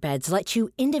Smart Beds let you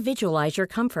individualize your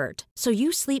comfort, so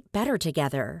you sleep better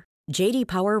together. J.D.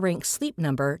 Power ranks Sleep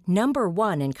Number number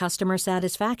 1 in customer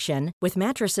satisfaction with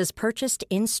mattresses purchased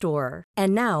in-store.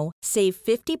 And now, save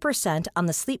 50% on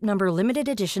the Sleep Number Limited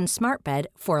Edition Smart Bed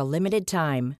for a limited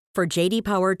time. For J.D.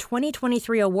 Power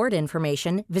 2023 award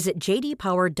information, visit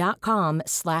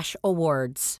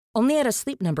jdpower.com/awards. Only at a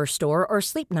Sleep Number store or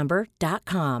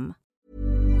sleepnumber.com.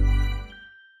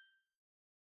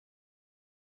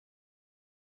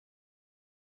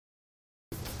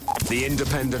 The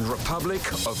Independent Republic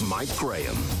of Mike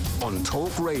Graham on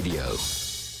Talk Radio.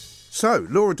 So,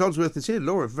 Laura Dodsworth is here.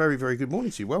 Laura, very, very good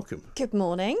morning to you. Welcome. Good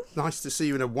morning. Nice to see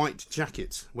you in a white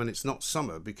jacket when it's not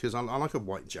summer, because I like a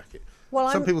white jacket.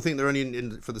 Well, some people think they're only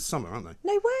in for the summer, aren't they?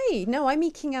 No way. No, I'm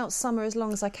eking out summer as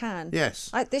long as I can.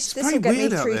 Yes. This will get me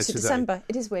through to December.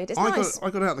 It is weird. It's nice. I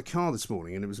got out of the car this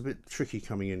morning and it was a bit tricky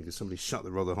coming in because somebody shut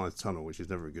the Rotherhithe Tunnel, which is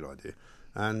never a good idea.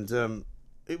 And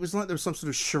it was like there was some sort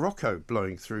of Scirocco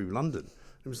blowing through London.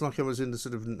 It was like I was in the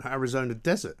sort of Arizona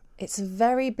desert. It's a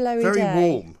very blowy day. Very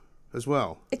warm. as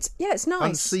well. It's nice.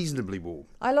 Unseasonably warm.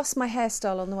 I lost my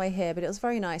hairstyle on the way here, but it was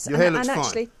very nice. Your hair looks fine.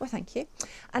 Actually, well, thank you.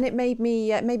 And it made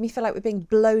me feel like we're being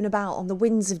blown about on the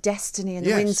winds of destiny and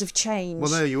the winds of change. Well,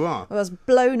 there you are. I was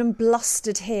blown and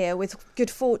blustered here with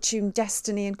good fortune,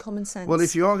 destiny, and common sense. Well,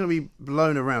 if you are going to be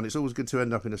blown around, it's always good to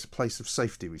end up in a place of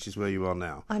safety, which is where you are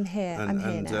now. I'm here. I'm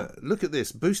here now. Look at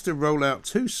this. Booster rollout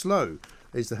too slow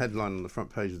is the headline on the front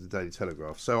page of the Daily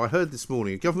Telegraph. So I heard this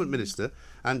morning a government minister,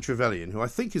 Anne Trevelyan, who I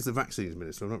think is the vaccines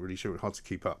minister, I'm not really sure, it's hard to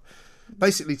keep up,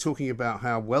 basically talking about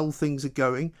how well things are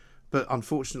going, but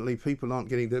unfortunately people aren't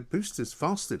getting their boosters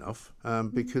fast enough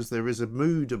because there is a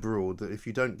mood abroad that if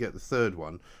you don't get the third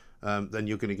one, then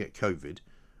you're going to get COVID,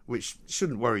 which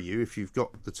shouldn't worry you if you've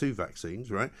got the 2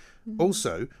 vaccines, right?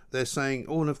 Also, they're saying,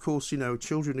 and of course,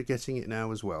 children are getting it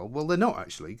now as well. Well, they're not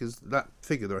actually, because that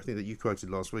figure that I think that you quoted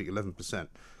last week, 11%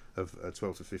 of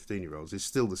 12 to 15-year-olds, is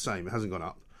still the same. It hasn't gone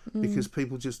up. Because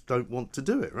people just don't want to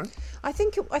do it, right? I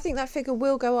think that figure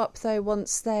will go up though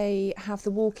once they have the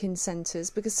walk-in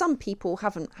centres, because some people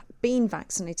haven't been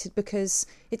vaccinated because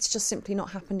it's just simply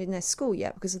not happened in their school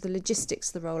yet because of the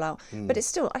logistics of the rollout. But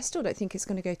I still don't think it's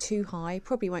going to go too high.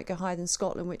 Probably won't go higher than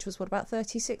Scotland, which was about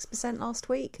 36% last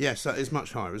week. Yes, that is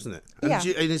much higher, isn't it? And yeah.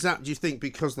 Do you think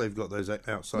because they've got those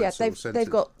outside centres?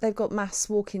 They've got mass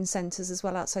walk-in centres as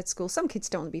well outside school. Some kids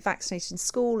don't want to be vaccinated in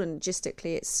school, and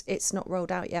logistically it's not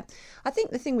rolled out yet. I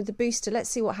think the thing with the booster, let's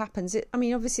see what happens.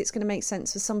 Obviously it's going to make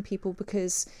sense for some people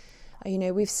because,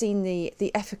 we've seen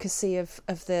the efficacy of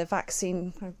the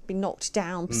vaccine be knocked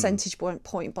down percentage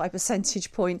point by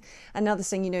percentage point. And now they're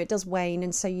saying, it does wane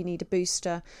and so you need a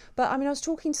booster. But I was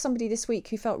talking to somebody this week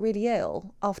who felt really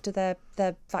ill after their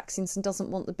vaccines and doesn't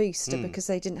want the booster because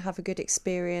they didn't have a good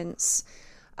experience.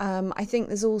 I think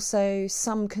there's also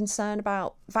some concern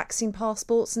about vaccine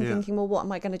passports and thinking, well, what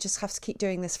am I going to just have to keep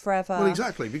doing this forever? Well,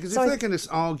 exactly, because if they're going to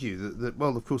argue that,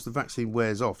 well, of course, the vaccine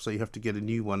wears off, so you have to get a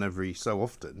new one every so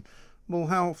often. Well,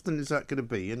 how often is that going to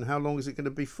be and how long is it going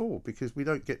to be for? Because we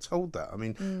don't get told that.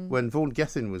 When Vaughan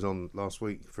Gethin was on last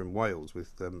week from Wales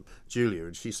with Julia,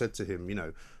 and she said to him,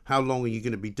 how long are you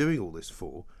going to be doing all this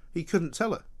for? He couldn't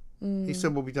tell her. He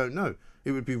said, well, we don't know.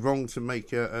 It would be wrong to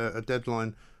make a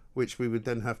deadline which we would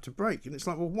then have to break. And it's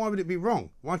like, well, why would it be wrong?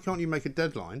 Why can't you make a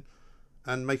deadline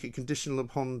and make it conditional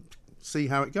upon see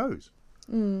how it goes?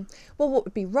 Well, what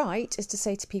would be right is to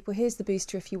say to people, here's the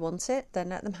booster if you want it, then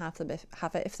let them have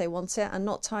it if they want it, and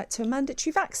not tie it to a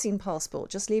mandatory vaccine passport.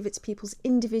 Just leave it to people's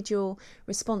individual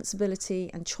responsibility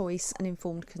and choice and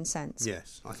informed consent.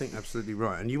 Yes, I think absolutely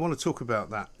right. And you want to talk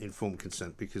about that informed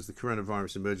consent because the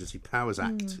Coronavirus Emergency Powers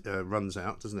Act runs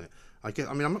out, doesn't it?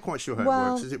 I'm not quite sure how it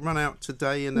works. Does it run out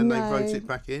today and then they vote it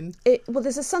back in?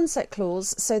 There's a sunset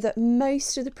clause so that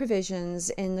most of the provisions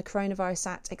in the Coronavirus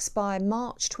Act expire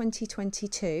March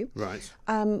 2022. Right.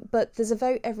 But there's a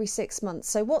vote every 6 months.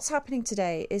 So what's happening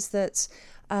today is that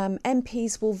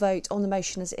MPs will vote on the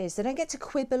motion as it is. They don't get to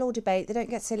quibble or debate. They don't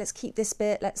get to say, let's keep this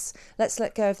bit, let's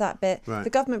let go of that bit. Right.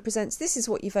 The government presents, this is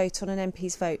what you vote on, an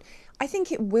MP's vote. I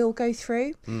think it will go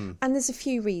through. And there's a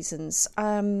few reasons.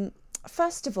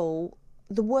 First of all,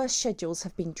 the worst schedules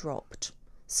have been dropped.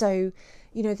 So,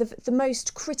 the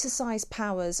most criticised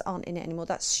powers aren't in it anymore.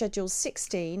 That's schedules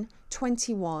 16,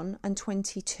 21 and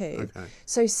 22. Okay.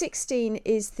 So 16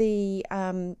 is the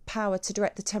power to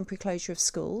direct the temporary closure of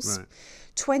schools. Right.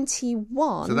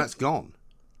 21... So that's gone?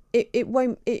 It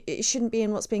won't. It shouldn't be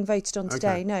in what's being voted on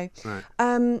today, no.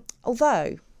 Right.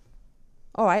 Although,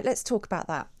 all right, let's talk about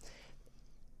that.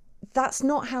 That's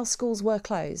not how schools were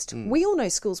closed. We all know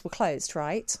schools were closed,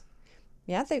 right?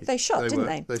 Yeah, they shut, didn't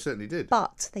they? They certainly did.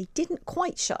 But they didn't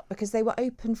quite shut because they were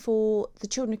open for the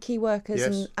children of key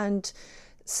workers and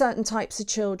certain types of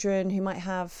children who might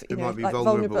have, might be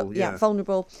vulnerable. Yeah,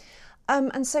 vulnerable.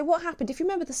 And so what happened, if you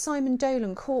remember the Simon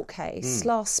Dolan court case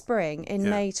last spring in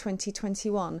May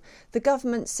 2021, the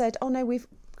government said, oh no,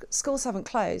 schools haven't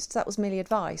closed. That was merely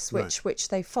advice, which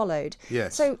they followed.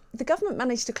 Yes. So the government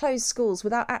managed to close schools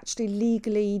without actually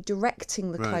legally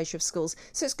directing the closure of schools.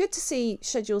 So it's good to see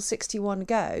Schedule 61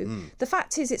 go. The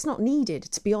fact is it's not needed,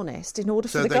 to be honest, in order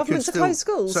for the government to close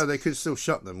schools. So they could still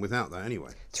shut them without that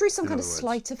anyway. Through some kind of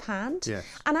sleight of hand. Yes.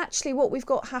 And actually what we've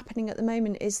got happening at the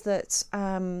moment is that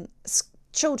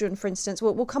children, for instance,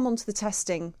 we'll come on to the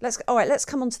testing. Let's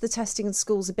come on to the testing in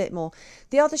schools a bit more.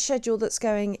 The other schedule that's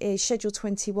going is Schedule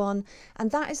 21,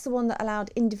 and that is the one that allowed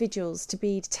individuals to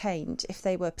be detained if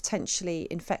they were potentially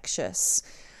infectious,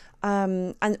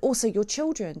 and also your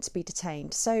children to be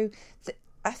detained. So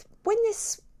when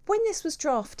this was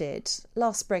drafted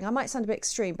last spring, I might sound a bit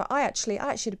extreme, but I actually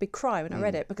had a big cry when I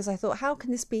read it because I thought, how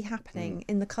can this be happening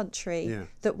in the country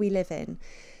that we live in?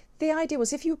 the idea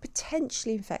was if you were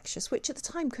potentially infectious, which at the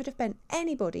time could have been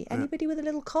anybody with a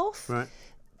little cough, right,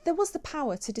 there was the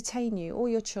power to detain you or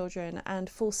your children and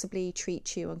forcibly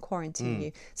treat you and quarantine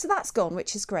you. So that's gone,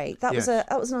 which is great. That was an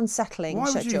unsettling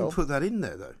schedule. Why would you even put that in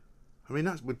there, though? I mean,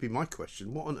 that would be my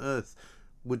question. What on earth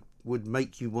would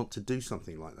make you want to do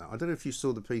something like that? I don't know if you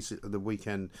saw the piece at the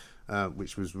weekend,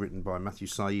 which was written by Matthew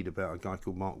Said about a guy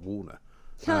called Mark Warner.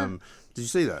 Did you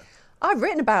see that? I've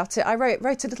written about it. I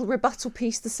wrote a little rebuttal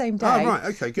piece the same day. Oh, right.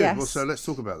 Okay, good. Yes. Well, so let's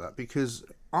talk about that, because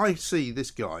I see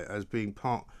this guy as being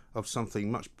part of something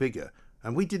much bigger,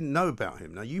 and we didn't know about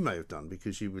him. Now, you may have done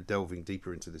because you were delving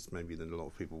deeper into this maybe than a lot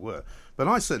of people were, but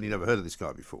I certainly never heard of this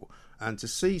guy before. And to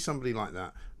see somebody like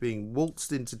that being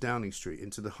waltzed into Downing Street,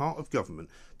 into the heart of government,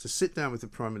 to sit down with the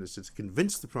Prime Minister, to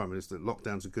convince the Prime Minister that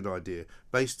lockdown's a good idea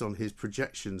based on his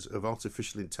projections of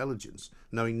artificial intelligence,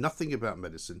 knowing nothing about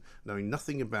medicine, knowing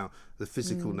nothing about the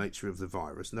physical nature of the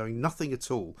virus, knowing nothing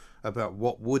at all about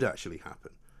what would actually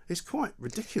happen. It's quite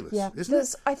ridiculous, isn't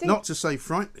it? I think, not to say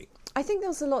frightening. I think there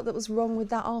was a lot that was wrong with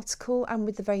that article and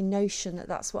with the very notion that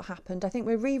that's what happened. I think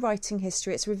we're rewriting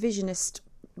history. It's a revisionist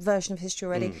version of history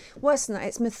already. Worse than that,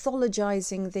 it's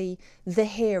mythologising the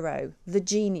hero, the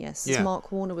genius, as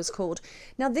Mark Warner was called.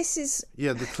 Now, this is...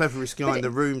 Yeah, the cleverest guy in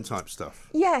the room type stuff.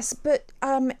 Yes, but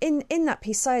in that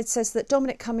piece, Syed says that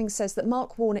Dominic Cummings says that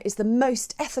Mark Warner is the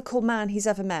most ethical man he's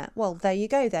ever met. Well, there you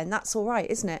go then. That's all right,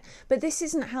 isn't it? But this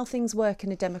isn't how things work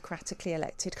in a democratically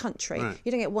elected country. Right.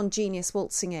 You don't get one genius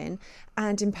waltzing in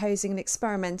and imposing an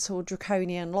experimental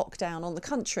draconian lockdown on the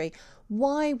country.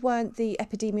 Why weren't the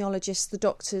epidemiologists, the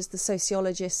doctors, the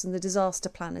sociologists and the disaster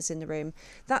planners in the room?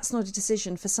 That's not a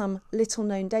decision for some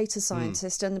little-known data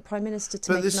scientist and the Prime Minister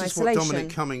to make in isolation. But this is what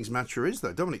Dominic Cummings' mantra is,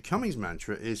 though. Dominic Cummings'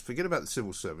 mantra is forget about the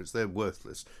civil servants, they're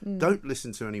worthless. Don't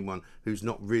listen to anyone who's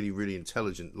not really, really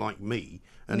intelligent like me.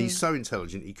 And he's so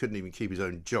intelligent he couldn't even keep his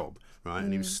own job, right?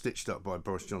 And he was stitched up by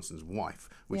Boris Johnson's wife,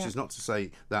 which is not to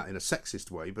say that in a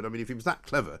sexist way, but I mean, if he was that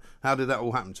clever, how did that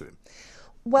all happen to him?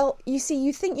 Well, you see,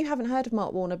 you think you haven't heard of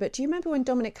Mark Warner, but do you remember when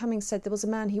Dominic Cummings said there was a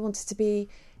man he wanted to be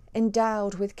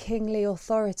endowed with kingly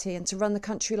authority and to run the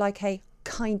country like a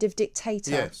kind of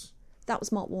dictator? Yes. That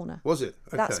was Mark Warner. Was it?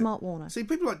 Okay. That's Mark Warner. See,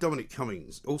 people like Dominic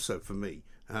Cummings, also for me,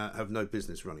 have no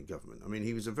business running government. I mean,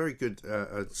 he was a very good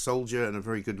soldier and a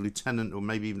very good lieutenant, or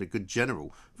maybe even a good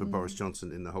general for Boris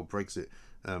Johnson in the whole Brexit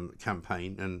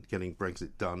campaign and getting Brexit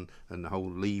done and the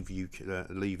whole Leave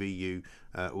EU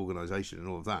organisation and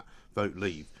all of that, vote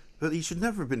Leave. But he should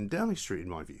never have been in Downing Street, in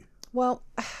my view. Well,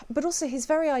 but also his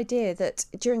very idea that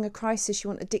during a crisis you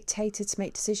want a dictator to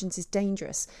make decisions is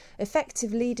dangerous.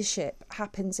 Effective leadership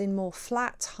happens in more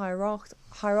flat,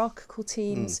 hierarchical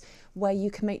teams where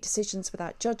you can make decisions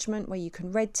without judgment, where you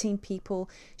can red team people.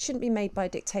 Shouldn't be made by a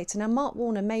dictator. Now, Mark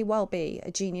Warner may well be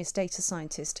a genius data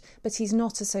scientist, but he's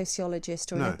not a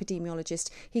sociologist or an epidemiologist.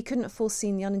 He couldn't have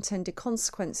foreseen the unintended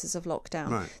consequences of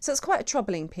lockdown. Right. So it's quite a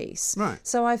troubling piece. Right.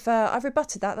 So I've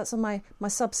rebutted that. That's on my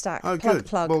Substack. Oh, plug, good.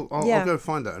 Plug. Well, I'll go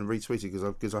find that and retweet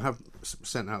it because I have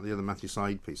sent out the other Matthew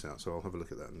Said piece out, so I'll have a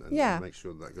look at that and make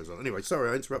sure that goes on. Anyway,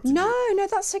 sorry, I interrupted you. No,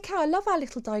 that's okay. I love our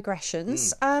little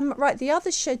digressions. Right, the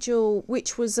other schedule,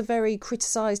 which was a very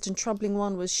criticised and troubling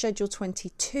one, was Schedule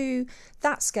 22.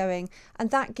 That's going,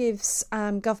 and that gives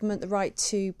government the right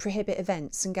to prohibit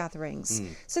events and gatherings.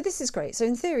 So this is great. So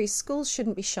in theory, schools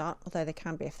shouldn't be shut, although they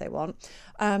can be if they want.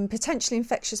 Potentially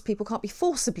infectious people can't be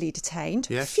forcibly detained.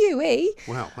 Yes. Phew-y.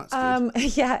 Wow, that's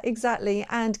good. Yeah, exactly.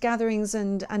 And gatherings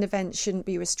and events shouldn't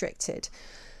be restricted.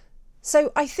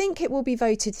 So I think it will be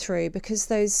voted through because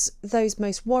those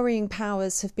most worrying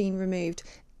powers have been removed.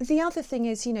 The other thing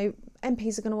is,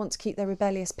 MPs are going to want to keep their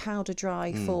rebellious powder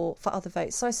dry for other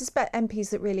votes. So I suspect MPs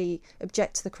that really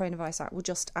object to the Coronavirus Act will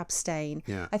just abstain.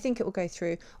 Yeah. I think it will go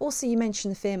through. Also, you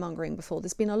mentioned the fear-mongering before.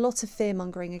 There's been a lot of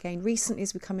fear-mongering again recently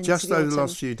as we come into the autumn. Just over the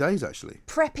last few days, actually.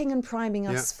 Prepping and priming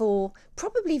us for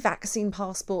probably vaccine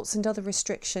passports and other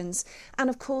restrictions. And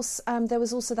of course, there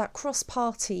was also that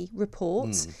cross-party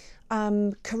report,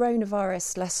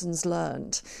 coronavirus lessons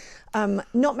learned.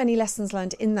 Not many lessons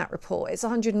learned in that report. It's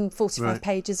 145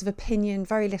 pages of opinion.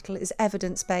 Very little is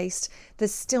evidence-based.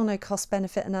 There's still no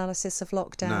cost-benefit analysis of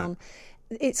lockdown. No.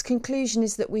 Its conclusion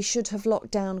is that we should have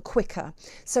locked down quicker.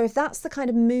 So if that's the kind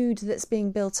of mood that's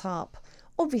being built up,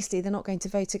 obviously they're not going to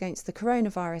vote against the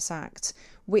Coronavirus Act,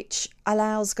 which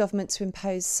allows government to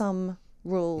impose some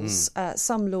rules,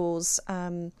 some laws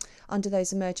under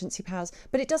those emergency powers.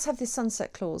 But it does have this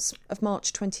sunset clause of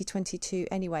March 2022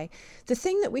 anyway. The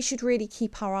thing that we should really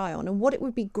keep our eye on, and what it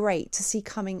would be great to see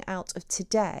coming out of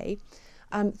today,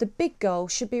 the big goal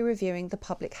should be reviewing the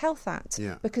Public Health Act,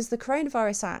 because the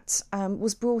Coronavirus Act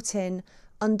was brought in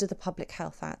under the Public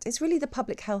Health Act. It's really the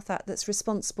Public Health Act that's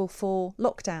responsible for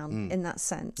lockdown in that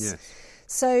sense. Yes.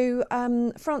 So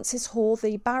Francis Hoare,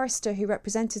 the barrister who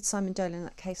represented Simon Dolan in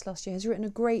that case last year, has written a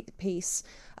great piece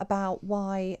about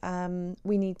why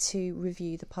we need to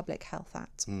review the Public Health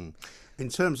Act. In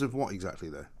terms of what exactly,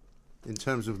 though? In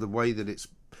terms of the way that it's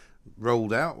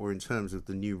rolled out, or in terms of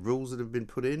the new rules that have been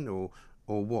put in, or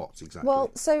what exactly? Well,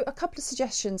 so a couple of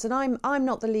suggestions, and I'm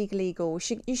not the legal eagle.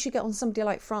 You should get on somebody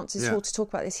like Francis Hoare to talk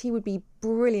about this. He would be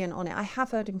brilliant on it. I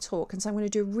have heard him talk, and so I'm going to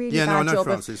do a really bad job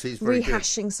Francis. of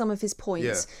rehashing some of his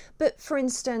points. Yeah. But for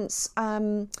instance,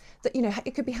 that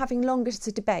it could be having longer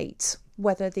to debate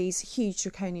whether these huge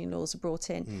draconian laws are brought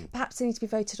in. Perhaps they need to be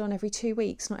voted on every 2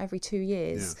 weeks, not every 2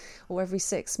 years or every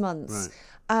 6 months.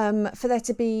 Right. For there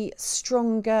to be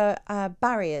stronger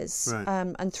barriers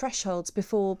and thresholds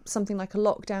before something like a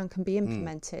lockdown can be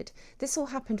implemented. This all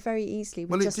happened very easily.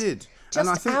 Well, it did. Just and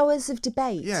I think, hours of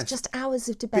debate. Yes, just hours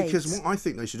of debate. Because what I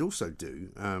think they should also do,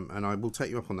 and I will take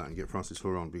you up on that and get Francis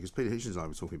Hoare on, because Peter Hitchens and I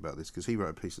were talking about this, because he wrote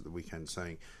a piece at the weekend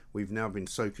saying we've now been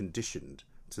so conditioned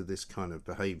to this kind of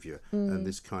behaviour and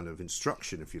this kind of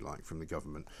instruction, if you like, from the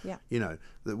government,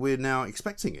 that we're now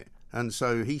expecting it. And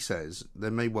so he says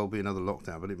there may well be another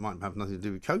lockdown, but it might have nothing to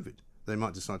do with COVID. They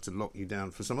might decide to lock you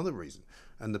down for some other reason.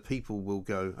 And the people will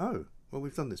go, oh, well,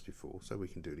 we've done this before, so we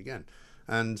can do it again.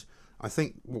 And I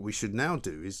think what we should now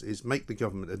do is make the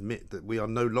government admit that we are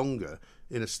no longer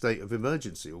in a state of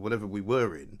emergency, or whatever we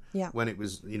were in when it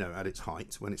was, at its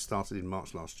height, when it started in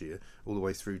March last year, all the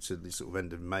way through to the sort of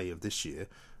end of May of this year.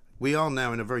 We are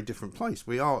now in a very different place.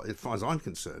 We are, as far as I'm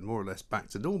concerned, more or less back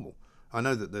to normal. I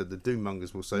know that the doom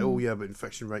mongers will say, oh yeah, but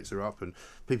infection rates are up and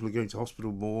people are going to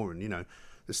hospital more, and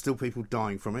there's still people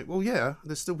dying from it. Well, yeah,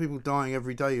 there's still people dying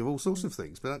every day of all sorts of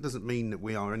things, but that doesn't mean that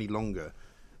we are any longer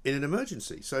in an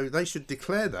emergency. So they should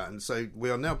declare that and say we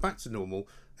are now back to normal.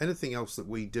 Anything else that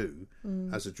we do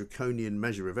as a draconian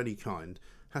measure of any kind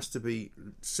has to be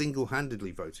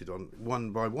single-handedly voted on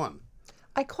one by one.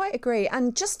 I quite agree.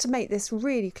 And just to make this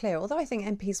really clear, although I think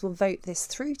MPs will vote this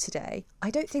through today, I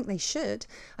don't think they should.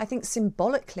 I think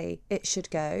symbolically it should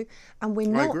go. And we're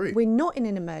not in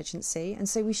an emergency, and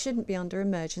so we shouldn't be under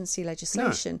emergency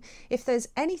legislation. No. If there's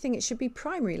anything, it should be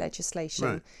primary legislation.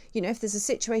 Right. If there's a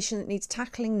situation that needs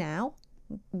tackling now,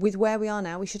 with where we are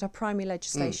now, we should have primary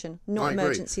legislation, not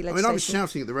emergency legislation. I was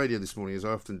shouting at the radio this morning, as I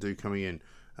often do coming in,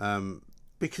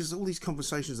 because all these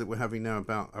conversations that we're having now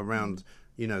around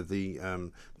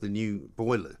the new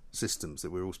boiler systems that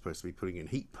we're all supposed to be putting in,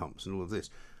 heat pumps and all of this.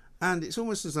 And it's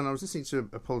almost as though I was listening to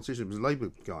a politician, it was a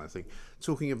Labour guy, I think,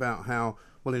 talking about how,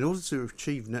 well, in order to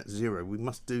achieve net zero, we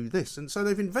must do this. And so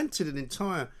they've invented an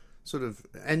entire sort of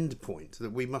end point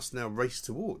that we must now race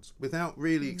towards, without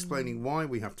really explaining why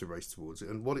we have to race towards it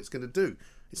and what it's going to do.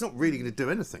 It's not really going to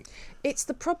do anything. It's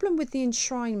the problem with the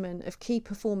enshrinement of key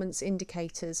performance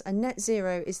indicators, and net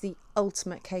zero is the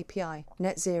ultimate KPI.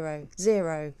 Net zero,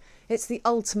 zero. It's the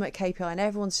ultimate KPI, and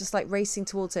everyone's just like racing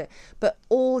towards it. But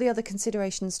all the other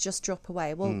considerations just drop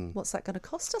away. Well, what's that going to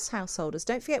cost us householders?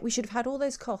 Don't forget, we should have had all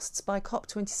those costs by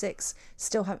COP26.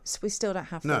 We still don't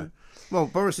have them. No. Well,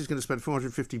 Boris is going to spend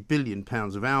 £450 billion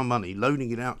of our money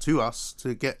loaning it out to us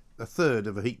to get a third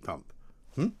of a heat pump.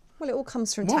 Well, it all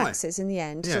comes from taxes in the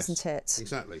end, doesn't it?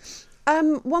 Exactly.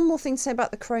 One more thing to say about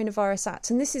the Coronavirus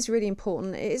Act, and this is really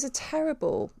important. It's a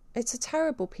terrible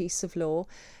piece of law.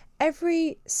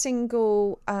 Every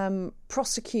single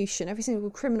prosecution, every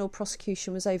single criminal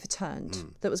prosecution was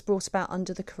overturned that was brought about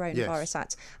under the Coronavirus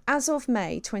Act. As of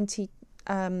May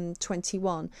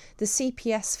 2021, the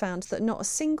CPS found that not a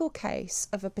single case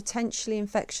of a potentially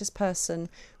infectious person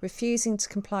refusing to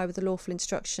comply with the lawful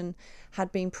instruction had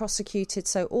been prosecuted,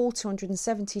 so all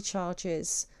 270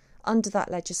 charges under that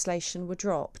legislation were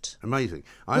dropped. Amazing.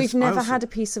 We've never had a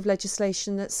piece of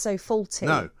legislation that's so faulty.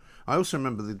 No. I also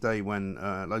remember the day when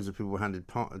loads of people were handed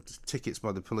tickets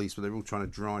by the police, but they were all trying to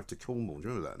drive to Cornwall. Do you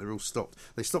remember that? They were all stopped.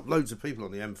 They stopped loads of people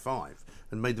on the M5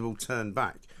 and made them all turn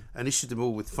back and issued them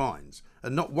all with fines.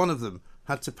 And not one of them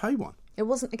had to pay one. It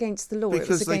wasn't against the law, it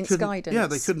was against guidance. Yeah,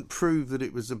 they couldn't prove that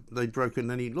it was they'd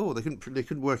broken any law. They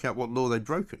couldn't work out what law they'd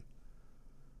broken.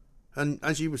 And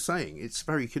as you were saying, it's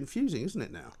very confusing, isn't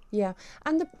it now? Yeah,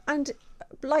 and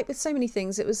like with so many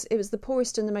things, it was the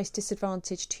poorest and the most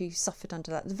disadvantaged who suffered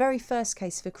under that. The very first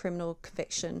case of a criminal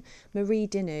conviction, Marie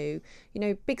Dinu,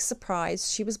 big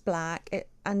surprise, she was black,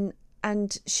 and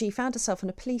she found herself in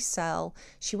a police cell.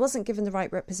 She wasn't given the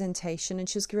right representation, and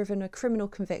she was given a criminal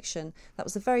conviction. That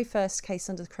was the very first case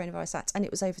under the Coronavirus Act, and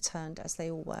it was overturned, as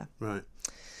they all were. Right.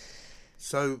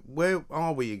 So where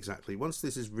are we exactly? Once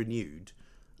this is renewed,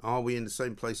 are we in the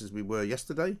same place as we were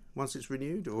yesterday once it's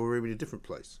renewed, or are we in a different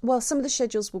place? Well, some of the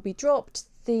schedules will be dropped.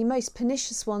 The most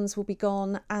pernicious ones will be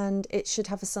gone, and it should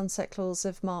have a sunset clause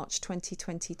of March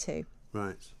 2022.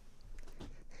 Right.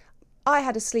 I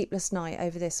had a sleepless night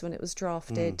over this when it was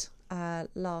drafted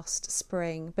last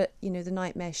spring, but the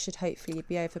nightmare should hopefully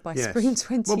be over by spring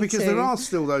 22. Well, because there are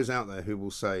still those out there who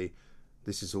will say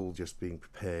this is all just being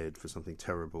prepared for something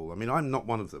terrible. I mean, I'm not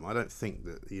one of them. I don't think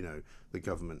that the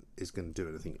government is going to do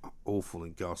anything awful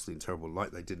and ghastly and terrible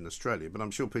like they did in Australia. But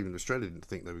I'm sure people in Australia didn't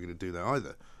think they were going to do that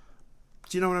either.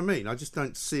 Do you know what I mean? I just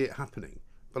don't see it happening.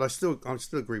 But I still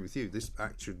agree with you. This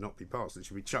act should not be passed. It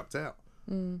should be chucked out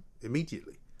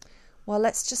immediately. Well,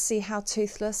 let's just see how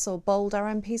toothless or bold our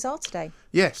MPs are today.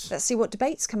 Yes. Let's see what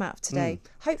debates come out of today.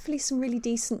 Hopefully some really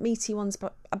decent, meaty ones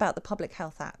about the Public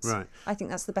Health Act. Right. I think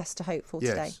that's the best to hope for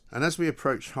today. And as we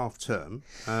approach half-term,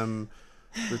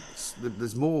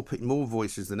 there's more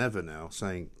voices than ever now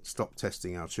saying, stop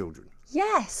testing our children.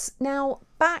 Yes. Now,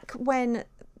 back when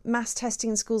mass testing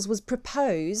in schools was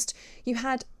proposed, you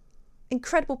had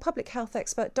incredible public health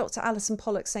expert Dr. Alison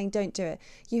Pollock saying don't do it.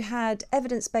 You had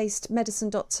evidence-based medicine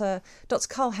Dr.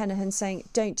 Carl Heneghan saying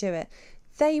don't do it.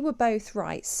 They were both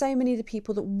right. So many of the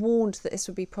people that warned that this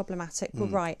would be problematic were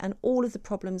right, and all of the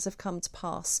problems have come to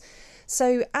pass.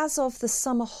 So as of the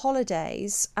summer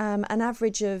holidays, an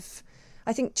average of,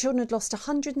 I think children had lost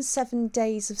 107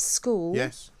 days of school.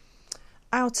 Yes.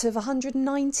 Out of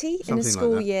 190 Something in a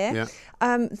school like that. year.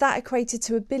 Yeah. That equated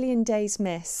to 1 billion days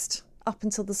missed up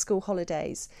until the school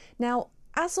holidays. Now,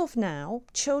 as of now,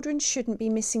 children shouldn't be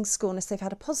missing school unless they've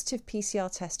had a positive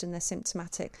PCR test and they're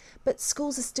symptomatic. But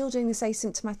schools are still doing this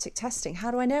asymptomatic testing.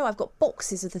 How do I know? I've got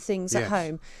boxes of the things at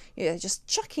home. Just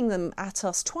chucking them at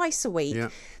us twice a week. Yeah.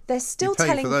 They're still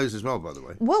telling... You pay for those as well, by the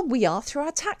way. Well, we are through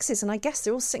our taxes, and I guess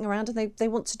they're all sitting around and they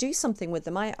want to do something with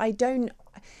them. I don't...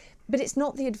 But it's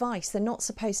not the advice. They're not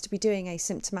supposed to be doing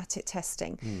asymptomatic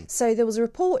testing. So there was a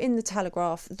report in the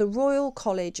Telegraph. The Royal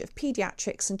College of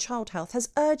Paediatrics and Child Health has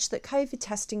urged that COVID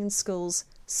testing in schools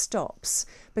stops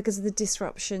because of the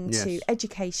disruption to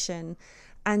education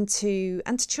and to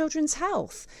children's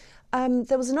health.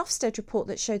 There was an Ofsted report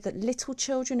that showed that little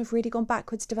children have really gone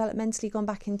backwards developmentally, gone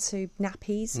back into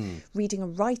nappies. Reading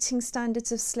and writing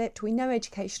standards have slipped. We know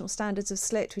educational standards have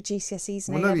slipped with GCSEs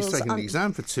and A-levels. Nobody's taken the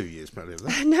exam for 2 years,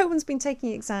 apparently, have they? No one's been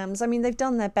taking exams. I mean, they've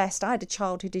done their best. I had a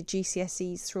child who did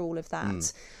GCSEs through all of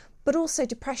that. But also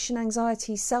depression,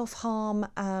 anxiety, self-harm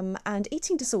and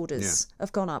eating disorders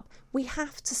have gone up. We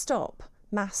have to stop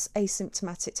mass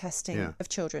asymptomatic testing of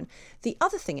children. The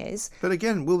other thing is... But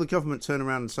again, will the government turn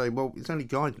around and say, well, it's only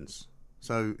guidance,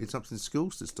 so it's up to the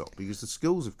schools to stop? Because the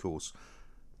schools, of course,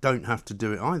 don't have to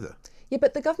do it either. Yeah,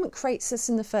 but the government creates this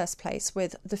in the first place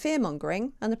with the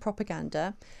fear-mongering and the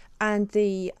propaganda and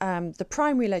the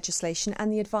primary legislation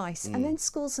and the advice. And then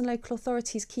schools and local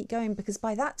authorities keep going because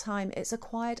by that time it's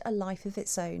acquired a life of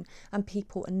its own and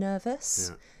people are nervous.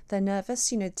 Yeah. They're nervous,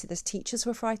 there's teachers who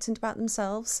are frightened about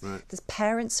themselves, there's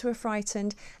parents who are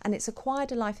frightened, and it's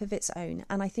acquired a life of its own.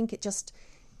 And I think it just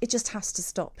has to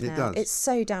stop now. It does. It's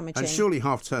so damaging. And surely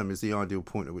half term is the ideal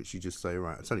point at which you just say,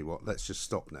 right, I tell you what, let's just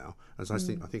stop now. As I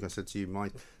think I said to you, my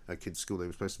kids' school, they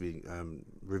were supposed to be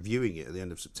reviewing it at the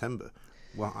end of September.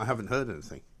 Well, I haven't heard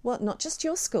anything. Well, not just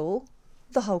your school,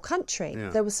 the whole country. Yeah.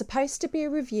 There was supposed to be a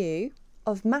review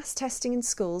of mass testing in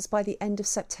schools by the end of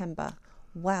September.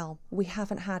 Well, we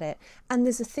haven't had it. And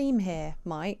there's a theme here,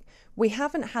 Mike. We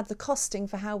haven't had the costing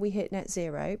for how we hit net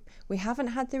zero. We haven't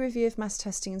had the review of mass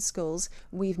testing in schools.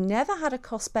 We've never had a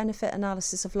cost-benefit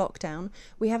analysis of lockdown.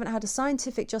 We haven't had a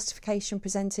scientific justification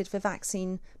presented for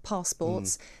vaccine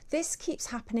passports. This keeps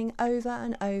happening over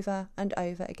and over and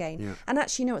over again. Yeah. And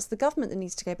actually, it's the government that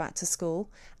needs to go back to school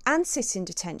and sit in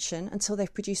detention until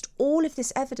they've produced all of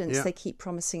this evidence they keep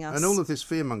promising us. And all of this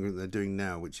fear-mongering they're doing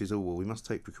now, which is, we must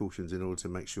take precautions in order to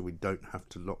make sure we don't have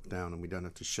to lock down and we don't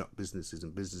have to shut businesses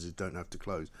and businesses don't have to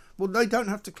close. Well, they don't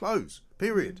have to close,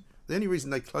 period. The only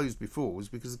reason they closed before was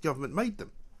because the government made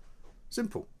them.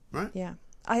 Simple, right? Yeah.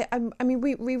 I mean,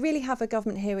 we really have a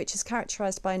government here which is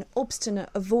characterised by an obstinate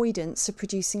avoidance of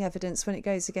producing evidence when it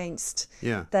goes against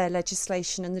their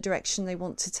legislation and the direction they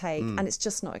want to take, and it's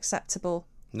just not acceptable.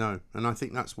 No, and I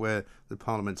think that's where the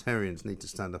parliamentarians need to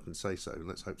stand up and say so, and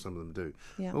let's hope some of them do.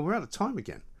 Yeah. Well, we're out of time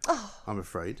again, I'm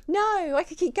afraid. No, I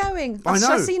could keep going. I know.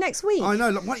 Shall I see you next week? I know.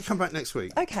 Look, why don't you come back next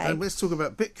week? Okay. And let's talk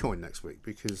about Bitcoin next week,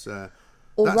 because...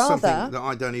 or that's rather, something that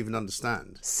I don't even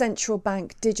understand. Central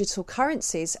bank digital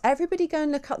currencies. Everybody go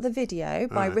and look up the video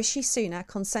by Rishi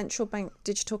Sunak on central bank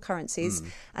digital currencies,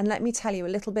 and let me tell you a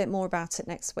little bit more about it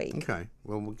next week. Okay.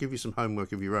 Well, we'll give you some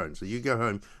homework of your own. So you go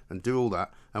home and do all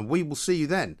that, and we will see you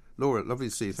then. Laura, lovely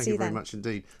to see you. Thank you very much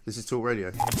indeed. This is Talk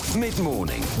Radio.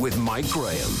 Mid-morning with Mike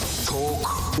Graham.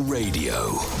 Talk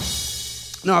Radio.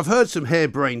 Now, I've heard some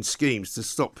harebrained schemes to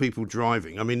stop people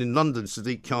driving. I mean, in London,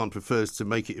 Sadiq Khan prefers to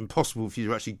make it impossible for you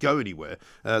to actually go anywhere.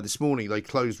 This morning, they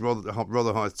closed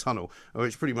Rotherhithe Tunnel,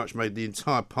 which pretty much made the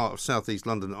entire part of southeast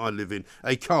London that I live in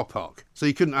a car park. So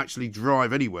you couldn't actually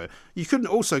drive anywhere. You couldn't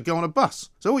also go on a bus.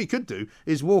 So all you could do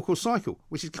is walk or cycle,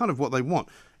 which is kind of what they want.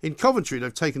 In Coventry,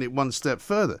 they've taken it one step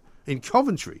further. In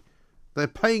Coventry, they're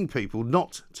paying people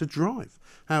not to drive.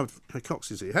 Howard Cox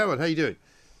is here. Howard, how you doing?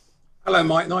 Hello,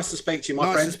 Mike. Nice to speak to you, my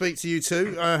friend. Nice to speak to you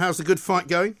too. How's the good fight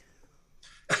going?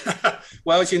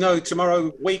 Well, as you know,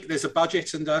 tomorrow week there's a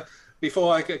budget, and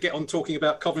before I get on talking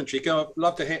about Coventry, I'd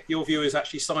love to hear your viewers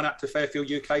actually sign up to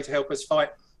Fairfield UK to help us fight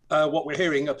what we're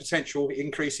hearing, a potential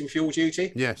increase in fuel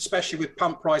duty, especially with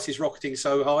pump prices rocketing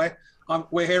so high.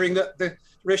 We're hearing that the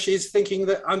Rishi is thinking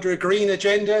that under a green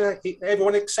agenda,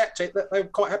 everyone accept it, that they're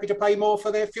quite happy to pay more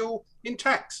for their fuel in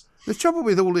tax. The trouble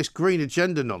with all this green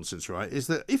agenda nonsense, right, is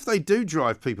that if they do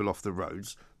drive people off the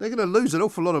roads, they're going to lose an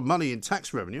awful lot of money in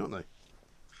tax revenue, aren't they?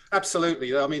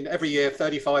 Absolutely. I mean, every year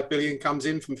 35 billion comes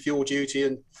in from fuel duty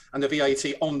and the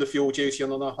VAT on the fuel duty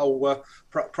and on the whole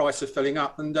price of filling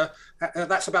up. And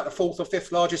that's about the fourth or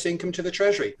fifth largest income to the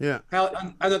Treasury. Yeah.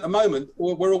 And at the moment,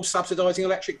 we're all subsidising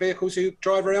electric vehicles who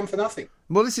drive around for nothing.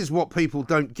 Well, this is what people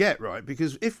don't get, right?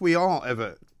 Because if we are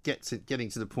ever getting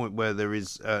to the point where there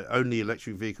is only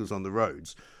electric vehicles on the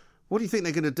roads, what do you think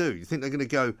they're going to do? You think they're going to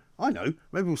go, I know,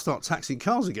 maybe we'll start taxing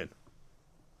cars again?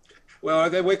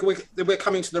 Well, we're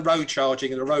coming to the road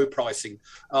charging and the road pricing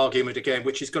argument again,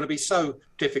 which is going to be so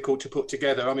difficult to put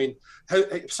together. I mean,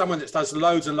 someone that does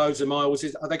loads and loads of miles,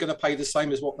 are they going to pay the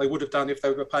same as what they would have done if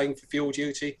they were paying for fuel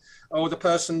duty? Or the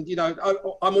person,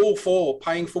 I'm all for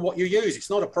paying for what you use.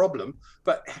 It's not a problem,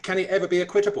 but can it ever be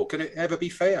equitable? Can it ever be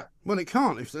fair? Well, it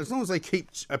can't. As long as they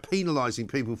keep penalising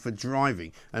people for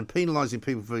driving and penalising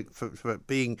people for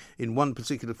being in one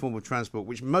particular form of transport,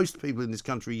 which most people in this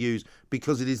country use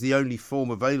because it is the only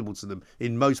form available to them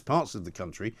in most parts of the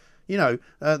country.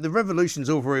 The revolution's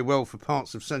all very well for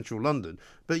parts of central London,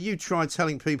 but you try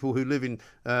telling people who live in,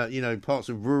 parts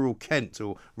of rural Kent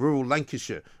or rural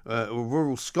Lancashire or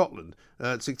rural Scotland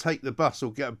to take the bus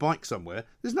or get a bike somewhere,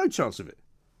 there's no chance of it.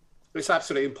 It's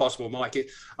absolutely impossible, Mike.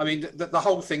 The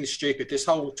whole thing's stupid. This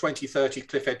whole 2030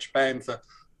 cliff edge ban for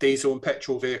diesel and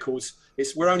petrol vehicles,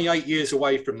 we're only 8 years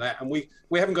away from that, and we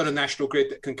haven't got a national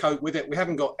grid that can cope with it. We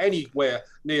haven't got anywhere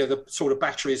near the sort of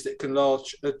batteries that can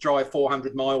drive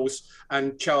 400 miles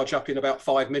and charge up in about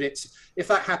 5 minutes. If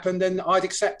that happened, then I'd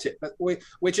accept it. But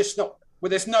we're just not. Well,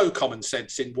 there's no common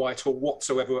sense in Whitehall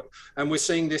whatsoever, and we're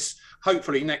seeing this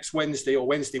hopefully next Wednesday or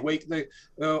Wednesday week.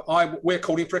 We're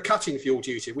calling for a cut in fuel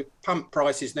duty with pump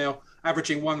prices now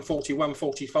averaging 140,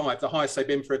 145, the highest they've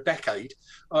been for a decade.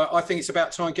 I think it's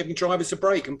about time giving drivers a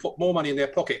break and put more money in their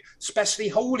pocket, especially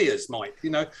hauliers, Mike.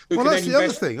 Well, that's the other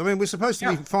thing. I mean, we're supposed to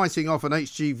be fighting off an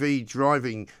HGV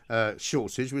driving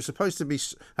shortage. We're supposed to be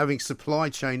having supply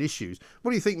chain issues. What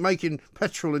do you think making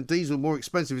petrol and diesel more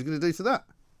expensive is going to do to that?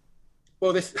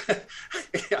 Well,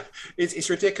 it's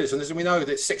ridiculous. And as we know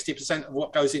that 60% of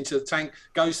what goes into the tank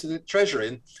goes to the Treasury.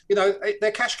 And,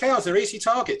 they're cash cows. They're easy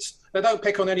targets. They don't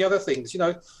pick on any other things.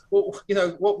 What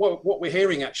we're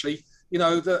hearing, actually,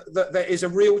 that there is a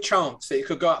real chance that it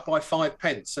could go up by 5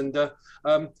 pence. And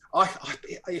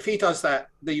if he does that,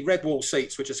 the red wall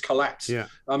seats would just collapse. Yeah.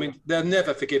 I mean, they'll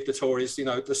never forgive the Tories,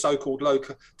 the so-called low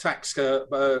tax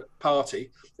party.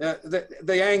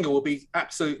 The angle will be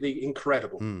absolutely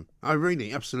incredible.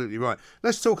 Irene, absolutely right.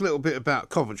 Let's talk a little bit about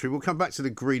Coventry. We'll come back to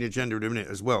the green agenda in a minute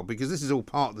as well, because this is all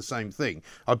part of the same thing.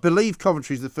 I believe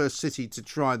Coventry is the first city to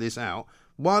try this out.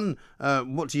 One,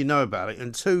 what do you know about it?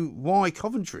 And two, why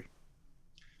Coventry?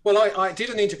 Well, I did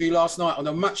an interview last night on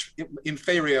a much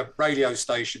inferior radio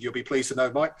station, you'll be pleased to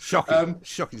know, Mike. Shocking.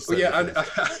 Yeah, and,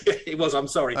 it was, I'm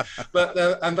sorry. But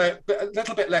a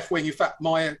little bit left-wing. In fact,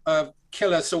 my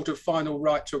killer sort of final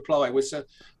right to apply was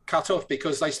cut off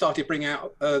because they started bringing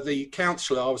out the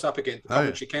councillor I was up against, the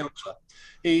Coventry councillor.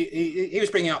 He was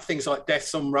bringing out things like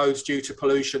deaths on roads due to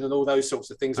pollution and all those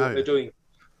sorts of things that they're doing.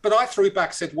 But I threw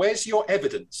back, said, where's your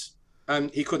evidence?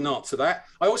 And he couldn't answer that.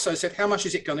 I also said, how much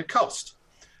is it going to cost?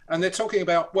 And they're talking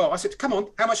about, I said, come on,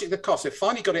 how much is it going to cost? They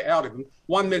finally got it out of them,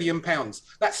 £1 million.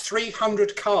 That's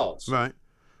 300 cars. Right.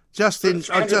 Just in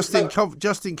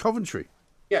Coventry.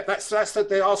 Yeah, that's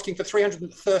they're asking for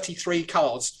 333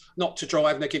 cars not to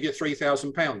drive, and they give you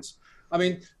 £3,000. I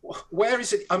mean, where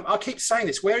is it? I keep saying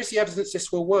this. Where is the evidence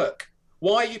this will work?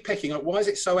 Why are you picking it? Why is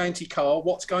it so anti-car?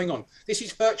 What's going on? This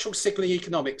is virtual signalling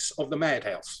economics of the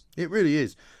madhouse. It really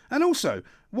is. And also,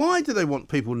 why do they want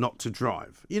people not to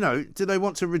drive? Do they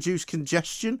want to reduce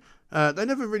congestion? They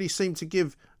never really seem to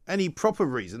give any proper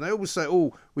reason. They always say,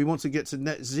 "Oh, we want to get to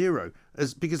net zero,"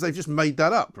 because they've just made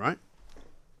that up, right?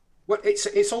 Well,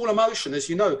 it's all emotion, as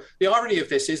you know. The irony of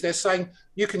this is they're saying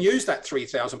you can use that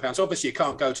 £3,000. Obviously, you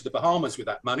can't go to the Bahamas with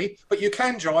that money, but you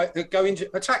can go into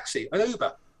a taxi, an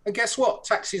Uber. And guess what?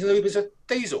 Taxis and Ubers are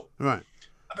diesel. Right.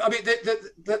 I mean,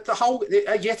 the whole,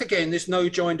 yet again, there's no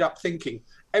joined up thinking.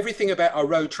 Everything about our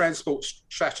road transport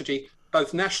strategy,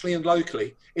 both nationally and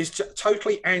locally, is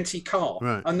totally anti-car.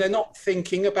 Right. And they're not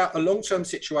thinking about a long-term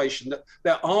situation that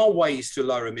there are ways to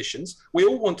lower emissions. We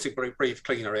all want to breathe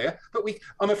cleaner air, but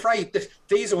I'm afraid the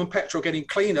diesel and petrol are getting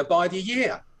cleaner by the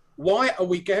year. Why are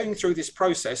we going through this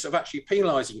process of actually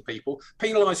penalising people,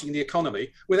 penalising the economy,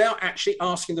 without actually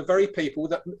asking the very people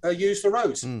that use the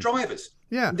roads, drivers?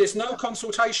 Yeah. There's no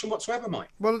consultation whatsoever, Mike.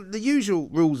 Well, the usual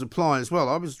rules apply as well.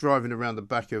 I was driving around the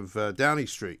back of Downing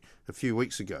Street a few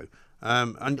weeks ago,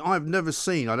 and I've never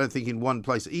seen, I don't think in one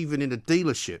place, even in a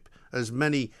dealership, as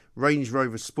many Range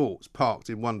Rover Sports parked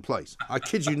in one place. I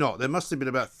kid you not. There must have been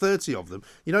about 30 of them.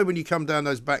 You know when you come down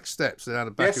those back steps down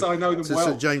the back I know them to well.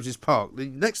 St James's Park? The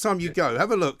next time you go,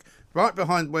 have a look. Right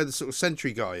behind where the sort of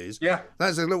sentry guy is,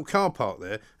 there's a little car park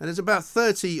there, and there's about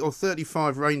 30 or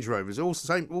 35 Range Rovers, all the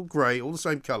same, all grey, all the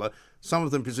same colour. Some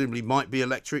of them presumably might be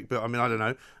electric, but I mean, I don't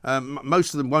know.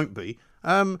 Most of them won't be.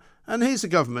 And here's a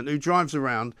government who drives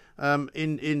around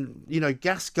in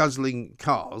gas guzzling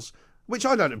cars, which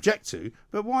I don't object to,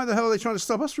 but why the hell are they trying to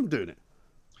stop us from doing it?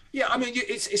 Yeah, I mean,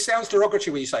 it sounds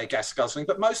derogatory when you say gas guzzling,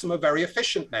 but most of them are very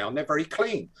efficient now and they're very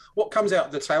clean. What comes out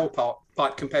of the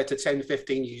tailpipe compared to 10,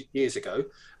 15 years ago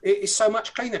is so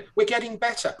much cleaner. We're getting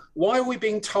better. Why are we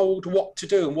being told what to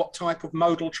do and what type of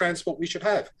modal transport we should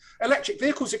have? Electric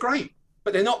vehicles are great,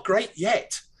 but they're not great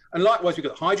yet. And likewise, we've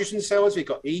got hydrogen cells, we've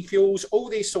got e-fuels, all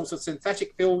these sorts of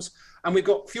synthetic fuels, and we've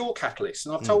got fuel catalysts.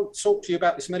 And I've talked to you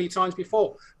about this many times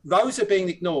before. Those are being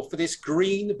ignored for this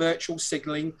green virtual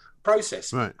signalling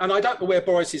process. Right. And I don't know where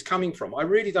Boris is coming from. I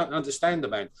really don't understand the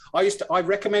man. I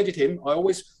recommended him. I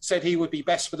always said he would be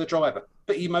best for the driver,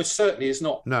 but he most certainly is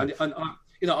not. No.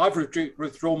 And I've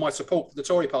withdrawn my support for the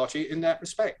Tory party in that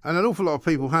respect. And an awful lot of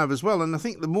people have as well. And I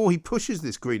think the more he pushes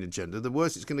this green agenda, the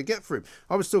worse it's going to get for him.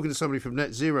 I was talking to somebody from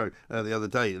Net Zero the other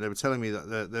day, and they were telling me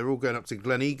that they're all going up to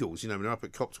Glen Eagles, when they're up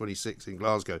at COP26 in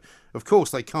Glasgow. Of course,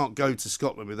 they can't go to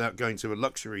Scotland without going to a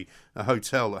luxury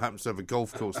hotel that happens to have a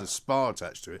golf course and a spa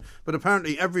attached to it. But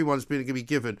apparently everyone's going to be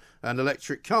given an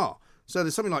electric car. So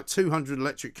there's something like 200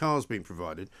 electric cars being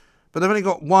provided, but they've only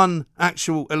got one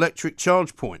actual electric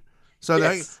charge point. So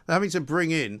they're having to bring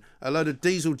in a load of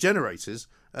diesel generators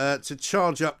to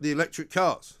charge up the electric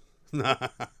cars. Well,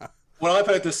 I've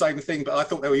heard the same thing, but I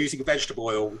thought they were using vegetable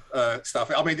oil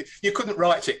stuff. I mean, you couldn't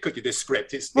write it, could you, this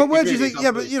script? Where do you think... Yeah,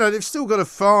 but, they've still got to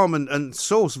farm and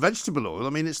source vegetable oil.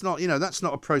 I mean, it's not, that's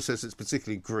not a process that's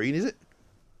particularly green, is it?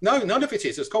 No, none of it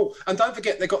is. It's cool. And don't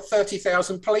forget, they've got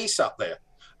 30,000 police up there.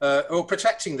 Or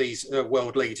protecting these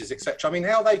world leaders, etc. I mean,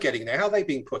 how are they getting there? How are they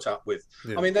being put up with?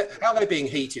 Yeah. I mean, how are they being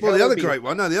heated? Well, the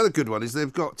other good one is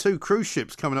they've got 2 cruise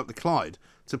ships coming up the Clyde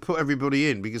to put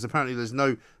everybody in, because apparently there's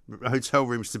no hotel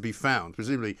rooms to be found.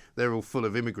 Presumably they're all full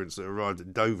of immigrants that arrived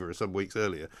at Dover some weeks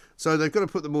earlier. So they've got to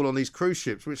put them all on these cruise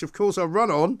ships, which of course are run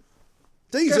on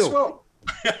diesel. Guess what?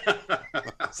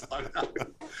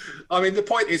 I mean, the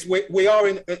point is we are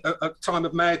in a time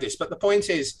of madness, but the point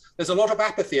is there's a lot of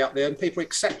apathy out there and people are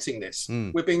accepting this.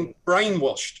 We're being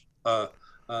brainwashed,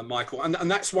 Michael, and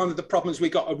that's one of the problems. We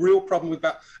got a real problem with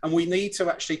that, and we need to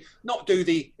actually not do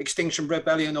the Extinction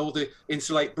Rebellion or the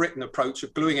Insulate Britain approach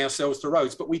of gluing ourselves to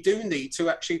roads, but we do need to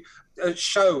actually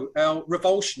show our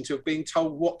revulsion to being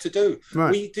told what to do.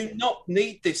 Right. We do not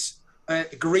need this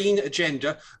green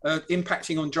agenda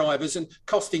impacting on drivers and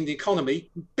costing the economy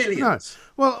billions.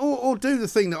 No. Well, or do the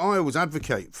thing that I always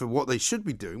advocate for what they should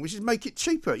be doing, which is make it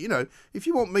cheaper. If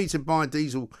you want me to buy a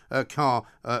diesel car,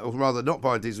 or rather not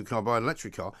buy a diesel car, buy an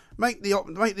electric car, make the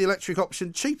electric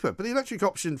option cheaper. But the electric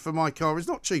option for my car is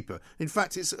not cheaper. In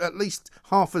fact, it's at least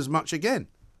half as much again.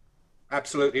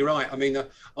 Absolutely right. I mean,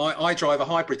 I drive a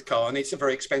hybrid car and it's a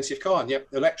very expensive car, and yet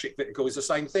the electric vehicle is the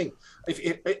same thing.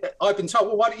 I've been told,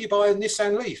 well, why don't you buy a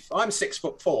Nissan Leaf? I'm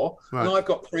 6'4", right, and I've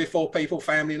got 3 or 4 people,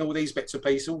 family, and all these bits and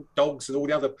pieces, all dogs and all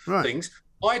the other things.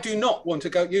 I do not want to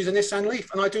go use a Nissan Leaf,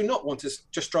 and I do not want to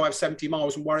just drive 70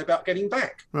 miles and worry about getting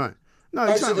back. Right. No,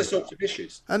 those exactly. are the sorts of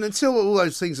issues. And until all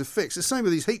those things are fixed, the same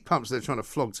with these heat pumps they're trying to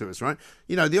flog to us, right?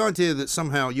 The idea that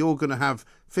somehow you're going to have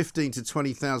 15 to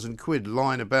 20,000 quid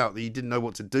lying about that you didn't know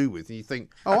what to do with, and you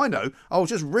think, oh, I know, I'll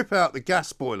just rip out the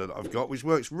gas boiler that I've got, which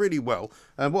works really well,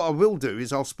 and what I will do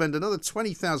is I'll spend another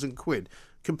 20,000 quid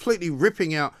completely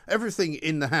ripping out everything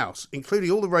in the house,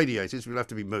 including all the radiators, will have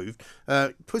to be moved,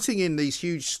 putting in these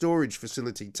huge storage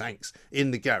facility tanks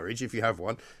in the garage, if you have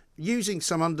one, using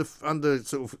some under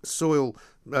sort of soil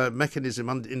mechanism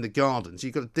in the gardens.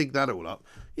 You've got to dig that all up.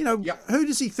 Who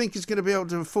does he think is going to be able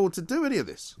to afford to do any of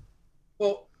this?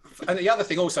 Well, and the other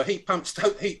thing also, heat pumps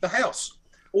don't heat the house.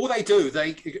 All they do,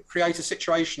 they create a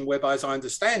situation whereby, as I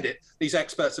understand it, these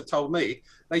experts have told me,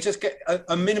 they just get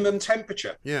a minimum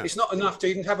temperature. Yeah. It's not enough to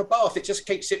even have a bath. It just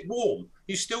keeps it warm.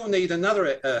 You still need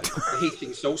another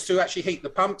heating source to actually heat the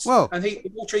pumps and heat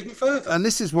the water even further. And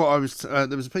this is what I was...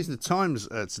 there was a piece in the Times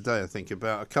today, I think,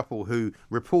 about a couple who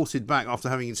reported back after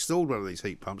having installed one of these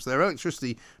heat pumps. Their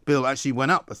electricity bill actually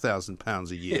went up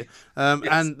 £1,000 a year. Yes.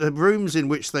 And the rooms in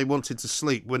which they wanted to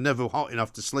sleep were never hot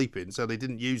enough to sleep in, so they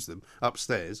didn't use them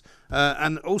upstairs.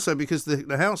 And also because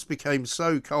the house became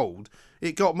so cold,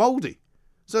 it got mouldy.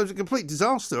 So it was a complete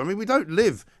disaster. I mean, we don't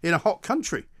live in a hot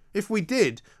country. If we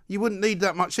did, you wouldn't need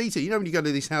that much heating. You know, when you go to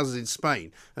these houses in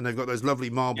Spain and they've got those lovely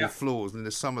marble floors, and in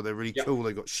the summer they're really cool,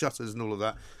 they've got shutters and all of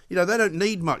that. You know, they don't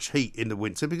need much heat in the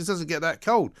winter because it doesn't get that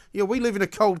cold. We live in a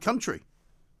cold country.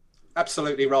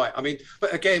 Absolutely right. I mean,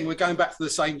 but again, we're going back to the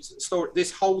same story.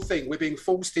 This whole thing, we're being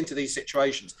forced into these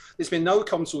situations. There's been no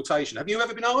consultation. Have you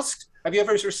ever been asked? Have you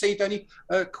ever received any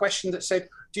question that said,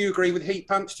 do you agree with heat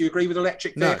pumps? Do you agree with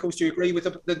electric vehicles? No. Do you agree with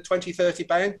the 2030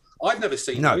 ban? I've never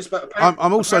seen those. But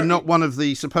I'm also not one of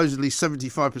the supposedly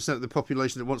 75% of the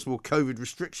population that wants more COVID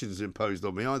restrictions imposed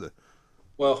on me either.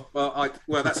 Well,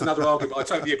 that's another argument. I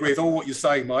totally agree with all what you're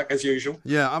saying, Mike, as usual.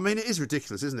 Yeah, I mean, it is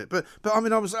ridiculous, isn't it? But I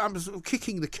mean, I was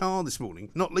kicking the car this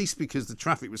morning, not least because the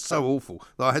traffic was so awful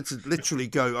that I had to literally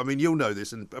go. I mean, you'll know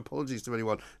this, and apologies to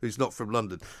anyone who's not from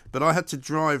London, but I had to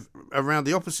drive around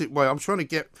the opposite way. I'm trying to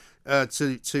get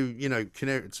Canary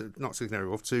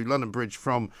Wharf, to London Bridge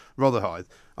from Rotherhithe.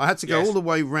 I had to go all the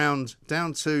way round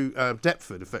down to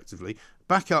Deptford, effectively,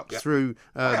 back up through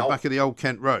the back of the Old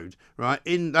Kent Road, right,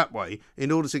 in that way,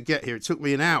 in order to get here. It took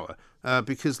me an hour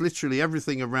because literally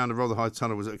everything around the Rotherhithe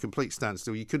Tunnel was at a complete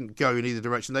standstill. You couldn't go in either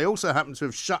direction. They also happened to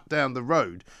have shut down the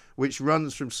road, which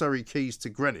runs from Surrey Quays to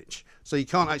Greenwich. So you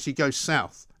can't actually go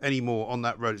south anymore on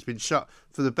that road. It's been shut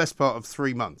for the best part of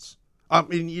 3 months. I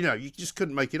mean, you just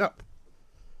couldn't make it up.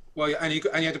 Well, and you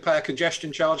had to pay a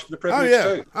congestion charge for the privilege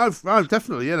too. Oh,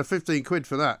 definitely. Yeah, £15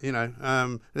 for that.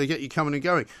 They get you coming and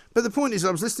going. But the point is,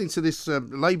 I was listening to this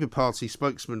Labour Party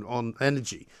spokesman on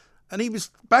energy, and he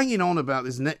was banging on about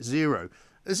this net zero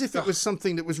as if it was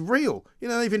something that was real.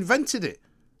 They've invented it.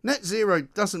 Net zero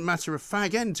doesn't matter a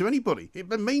fag end to anybody. It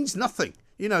means nothing.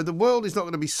 The world is not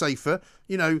going to be safer.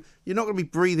 You're not going to be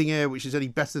breathing air which is any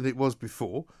better than it was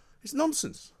before. It's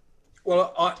nonsense.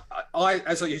 Well, I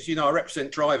as you know, I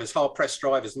represent drivers, hard-pressed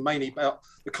drivers, mainly about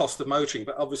the cost of motoring.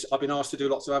 But obviously, I've been asked to do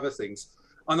lots of other things.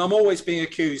 And I'm always being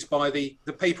accused by the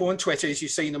people on Twitter, as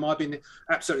you've seen them. I've been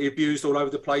absolutely abused all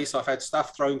over the place. I've had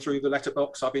stuff thrown through the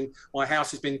letterbox. My house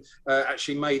has been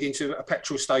actually made into a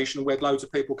petrol station where loads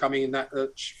of people coming in that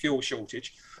fuel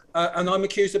shortage. And I'm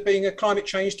accused of being a climate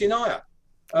change denier.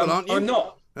 Well, aren't you? I'm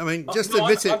not. I mean,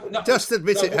 admit it. Just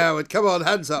admit it, Howard. Come on,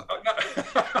 hands up.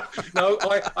 No,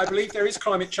 I believe there is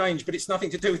climate change, but it's nothing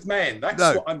to do with man. That's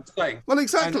what I'm saying. Well,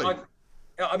 exactly.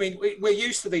 I mean, we're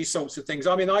used to these sorts of things.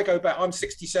 I mean, I go back, I'm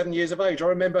 67 years of age. I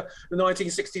remember the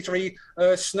 1963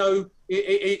 snow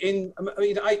in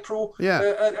April.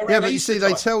 But you see,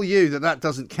 they tell you that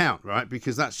doesn't count, right?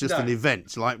 Because that's just an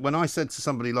event. Like when I said to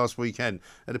somebody last weekend,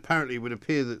 that apparently it would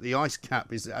appear that the ice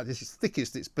cap is at its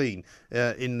thickest it's been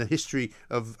in the history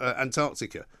of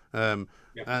Antarctica. And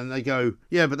they go,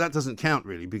 but that doesn't count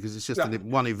really because it's just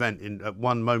one event at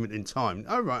one moment in time.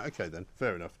 Oh, right, okay then,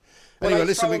 fair enough. Anyway,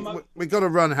 listen, we've got to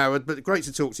run, Howard, but great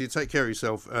to talk to you. Take care of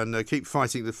yourself and keep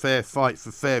fighting the fair fight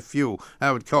for fair fuel.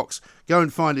 Howard Cox, go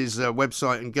and find his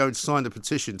website and go and sign the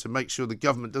petition to make sure the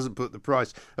government doesn't put the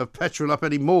price of petrol up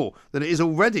any more than it is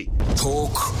already.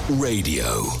 Talk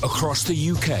Radio across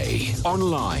the UK,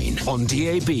 online, on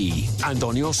DAB and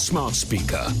on your smart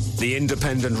speaker. The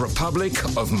Independent Republic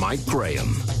of Mike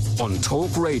Graham on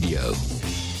Talk Radio.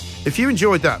 If you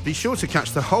enjoyed that, be sure to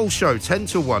catch the whole show 10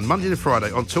 till 1, Monday to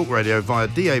Friday on Talk Radio via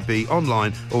DAB,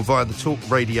 online or via the Talk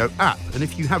Radio app. And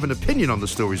if you have an opinion on the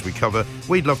stories we cover,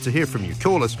 we'd love to hear from you.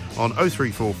 Call us on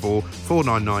 0344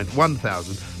 499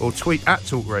 1000 or tweet at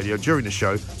Talk Radio during the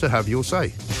show to have your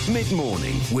say.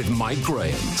 Mid-morning with Mike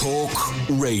Graham. Talk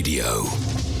Radio.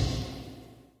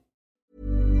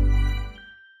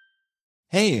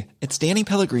 Hey, it's Danny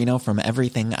Pellegrino from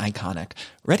Everything Iconic.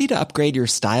 Ready to upgrade your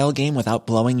style game without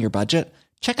blowing your budget?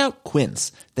 Check out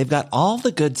Quince. They've got all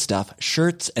the good stuff,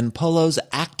 shirts and polos,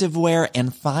 activewear,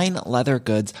 and fine leather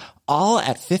goods, all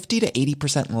at 50 to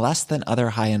 80% less than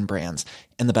other high-end brands.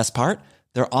 And the best part?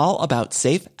 They're all about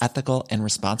safe, ethical, and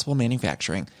responsible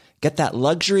manufacturing. Get that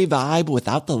luxury vibe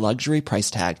without the luxury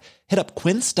price tag. Hit up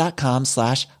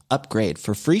quince.com/upgrade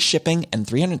for free shipping and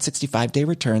 365-day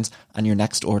returns on your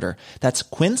next order. That's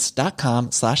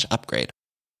quince.com/upgrade.